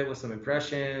little bit with some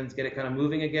impressions, get it kind of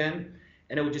moving again,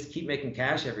 and it would just keep making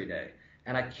cash every day.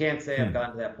 And I can't say I've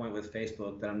gotten to that point with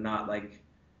Facebook that I'm not like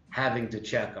having to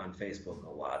check on Facebook a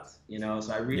lot,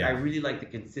 So I really like the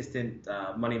consistent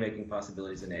money-making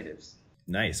possibilities of natives.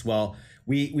 Nice. Well,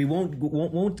 we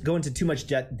won't go into too much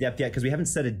depth yet because we haven't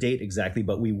set a date exactly,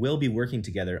 but we will be working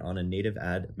together on a native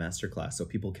ad masterclass, so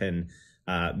people can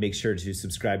make sure to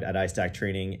subscribe at iStack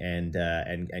Training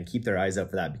and keep their eyes out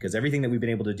for that, because everything that we've been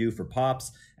able to do for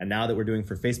Pops and now that we're doing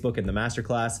for Facebook and the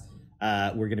masterclass,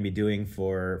 we're going to be doing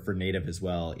for native as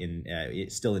well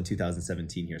still in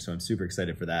 2017 here. So I'm super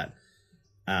excited for that.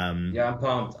 Yeah, I'm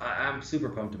pumped. I'm super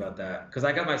pumped about that because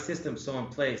I got my system so in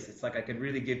place. It's like I could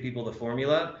really give people the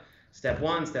formula. Step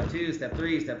 1, step 2, step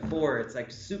 3, step 4. It's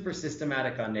like super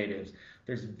systematic on natives.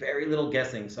 There's very little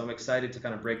guessing. So I'm excited to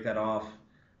kind of break that off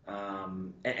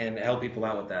and help people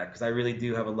out with that because I really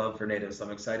do have a love for natives. So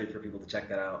I'm excited for people to check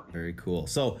that out. Very cool.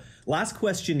 So last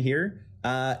question here.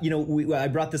 I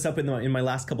brought this up in my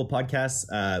last couple podcasts.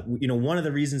 One of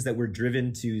the reasons that we're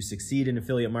driven to succeed in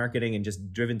affiliate marketing and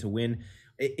just driven to win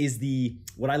is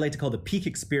what I like to call the peak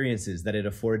experiences that it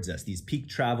affords us. These peak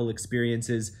travel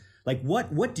experiences. Like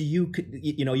what do you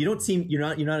don't seem you're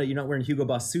not wearing Hugo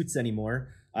Boss suits anymore.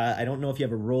 I don't know if you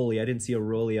have a Rolly. I didn't see a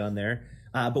Rolly on there.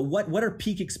 But what are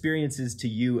peak experiences to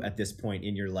you at this point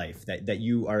in your life that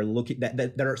you are looking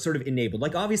that are sort of enabled?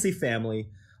 Like obviously family,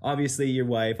 obviously your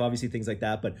wife, obviously things like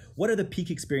that. But what are the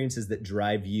peak experiences that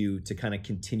drive you to kind of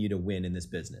continue to win in this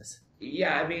business?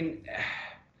 Yeah, I mean,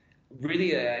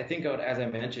 really, I think as I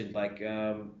mentioned, like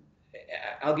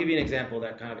I'll give you an example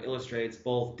that kind of illustrates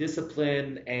both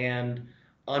discipline and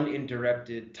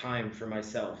uninterrupted time for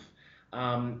myself.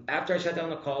 After I shut down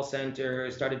the call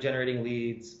center, started generating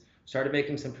leads, started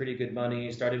making some pretty good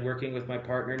money, started working with my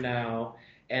partner now,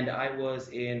 and I was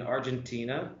in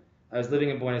Argentina. I was living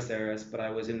in Buenos Aires, but I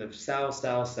was in the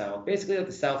south, basically at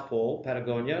the South Pole,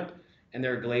 Patagonia, and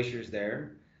there are glaciers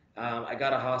there. I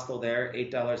got a hostel there,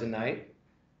 $8 a night,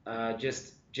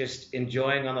 just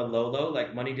enjoying on the low,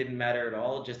 like money didn't matter at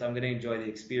all, just I'm going to enjoy the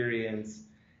experience.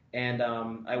 And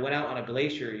I went out on a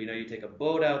glacier. You take a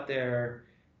boat out there,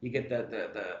 you get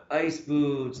the ice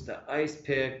boots, the ice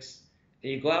picks,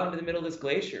 and you go out into the middle of this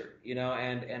glacier,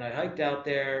 and I hiked out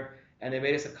there, and they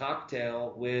made us a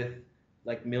cocktail with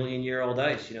like million-year-old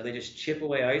ice. They just chip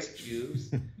away ice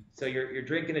cubes. So you're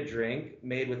drinking a drink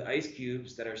made with ice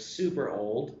cubes that are super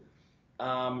old,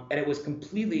 and it was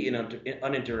completely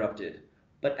uninterrupted.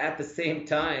 But at the same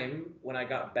time, when I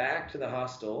got back to the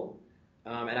hostel,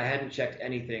 and I hadn't checked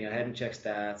anything, I hadn't checked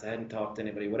stats, I hadn't talked to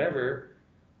anybody, whatever,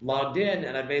 logged in,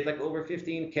 and I'd made like over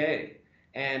 15K.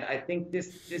 And I think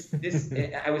this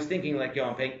I was thinking like,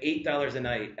 I'm paying $8 a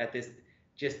night at this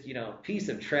just, piece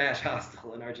of trash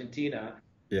hostel in Argentina,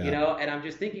 and I'm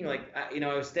just thinking like,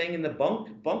 I was staying in the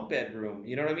bunk bed room,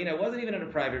 you know what I mean? I wasn't even in a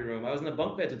private room. I was in the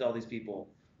bunk beds with all these people,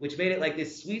 which made it like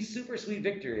this sweet, super sweet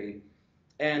victory.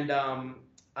 And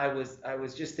I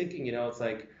was just thinking, it's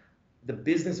like the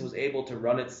business was able to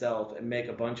run itself and make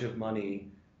a bunch of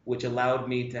money, which allowed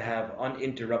me to have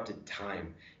uninterrupted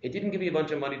time. It didn't give me a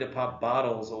bunch of money to pop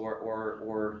bottles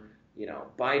or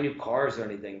buy new cars or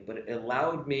anything, but it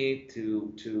allowed me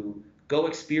to go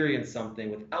experience something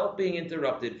without being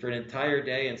interrupted for an entire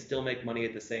day and still make money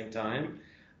at the same time.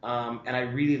 And I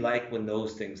really like when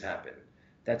those things happen.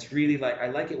 That's really I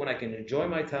like it when I can enjoy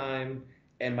my time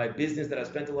and my business that I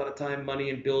spent a lot of time, money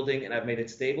in building, and I've made it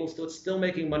stable. So it's still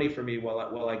making money for me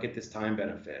while I get this time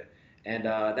benefit. And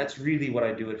that's really what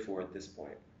I do it for at this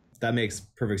point. That makes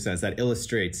perfect sense. That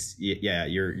illustrates,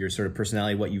 your sort of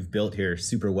personality, what you've built here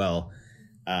super well.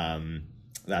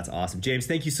 That's awesome. James,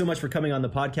 thank you so much for coming on the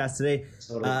podcast today.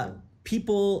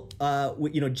 People,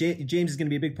 James is going to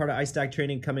be a big part of iStack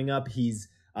Training coming up.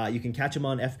 You can catch him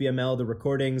on FBML, the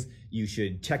recordings. You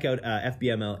should check out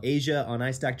FBML Asia on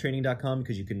iStackTraining.com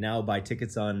because you can now buy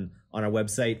tickets on our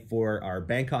website for our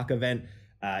Bangkok event.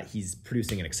 He's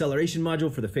producing an acceleration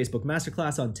module for the Facebook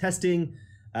Masterclass on testing,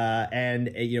 and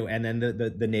then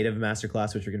the native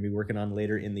masterclass, which we're going to be working on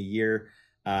later in the year.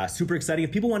 Super exciting.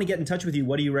 If people want to get in touch with you,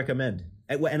 what do you recommend?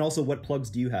 And also, what plugs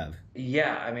do you have?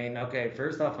 Yeah, I mean, okay,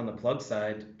 first off, on the plug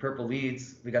side, Purple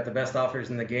Leads, we got the best offers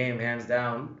in the game, hands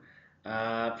down.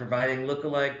 Providing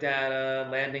lookalike data,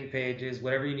 landing pages,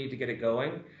 whatever you need to get it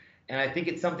going. And I think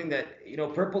it's something that,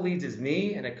 Purple Leads is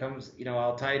me, and it comes,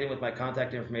 I'll tie it in with my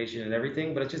contact information and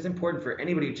everything, but it's just important for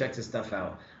anybody who checks this stuff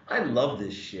out. I love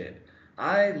this shit.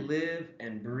 I live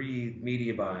and breathe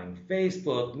media buying,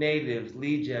 Facebook, natives,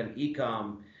 lead gen,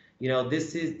 e-com.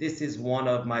 This is one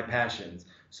of my passions.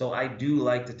 So I do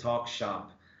like to talk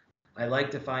shop. I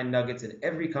like to find nuggets in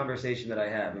every conversation that I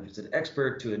have. If it's an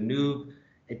expert to a noob,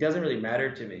 it doesn't really matter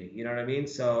to me. You know what I mean?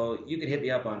 So you can hit me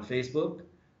up on Facebook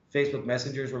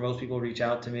Messenger is where most people reach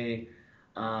out to me.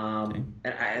 And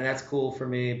that's cool for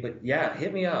me. But yeah,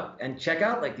 hit me up and check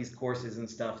out like these courses and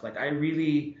stuff. Like I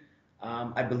really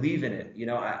I believe in it.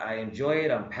 I enjoy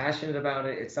it. I'm passionate about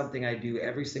it. It's something I do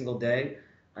every single day.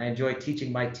 I enjoy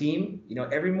teaching my team.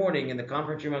 Every morning in the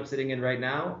conference room I'm sitting in right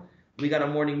now, we got a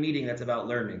morning meeting that's about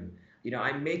learning.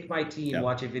 I make my team Yep.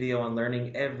 watch a video on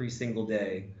learning every single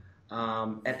day.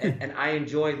 And I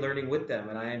enjoy learning with them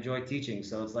and I enjoy teaching.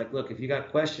 So it's like, look, if you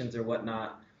got questions or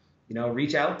whatnot,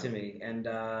 reach out to me and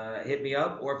hit me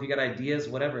up. Or if you got ideas,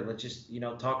 whatever, let's just,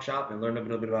 talk shop and learn a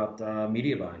little bit about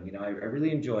media buying. I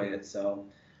really enjoy it. So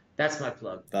that's my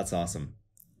plug. That's awesome.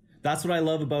 That's what I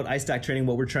love about iStack training.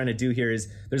 What we're trying to do here is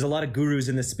there's a lot of gurus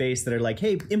in this space that are like,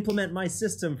 hey, implement my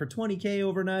system for 20K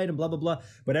overnight and blah, blah, blah.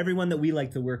 But everyone that we like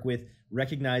to work with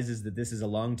recognizes that this is a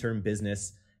long-term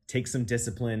business, takes some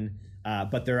discipline,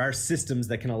 but there are systems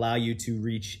that can allow you to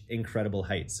reach incredible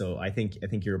heights. So I think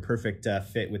you're a perfect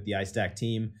fit with the iStack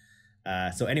team.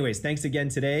 So anyways, thanks again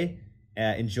today.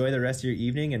 Enjoy the rest of your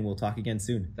evening and we'll talk again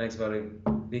soon. Thanks, buddy.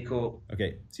 Be cool.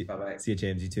 Okay. Bye-bye. See you,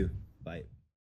 James. You too. Bye.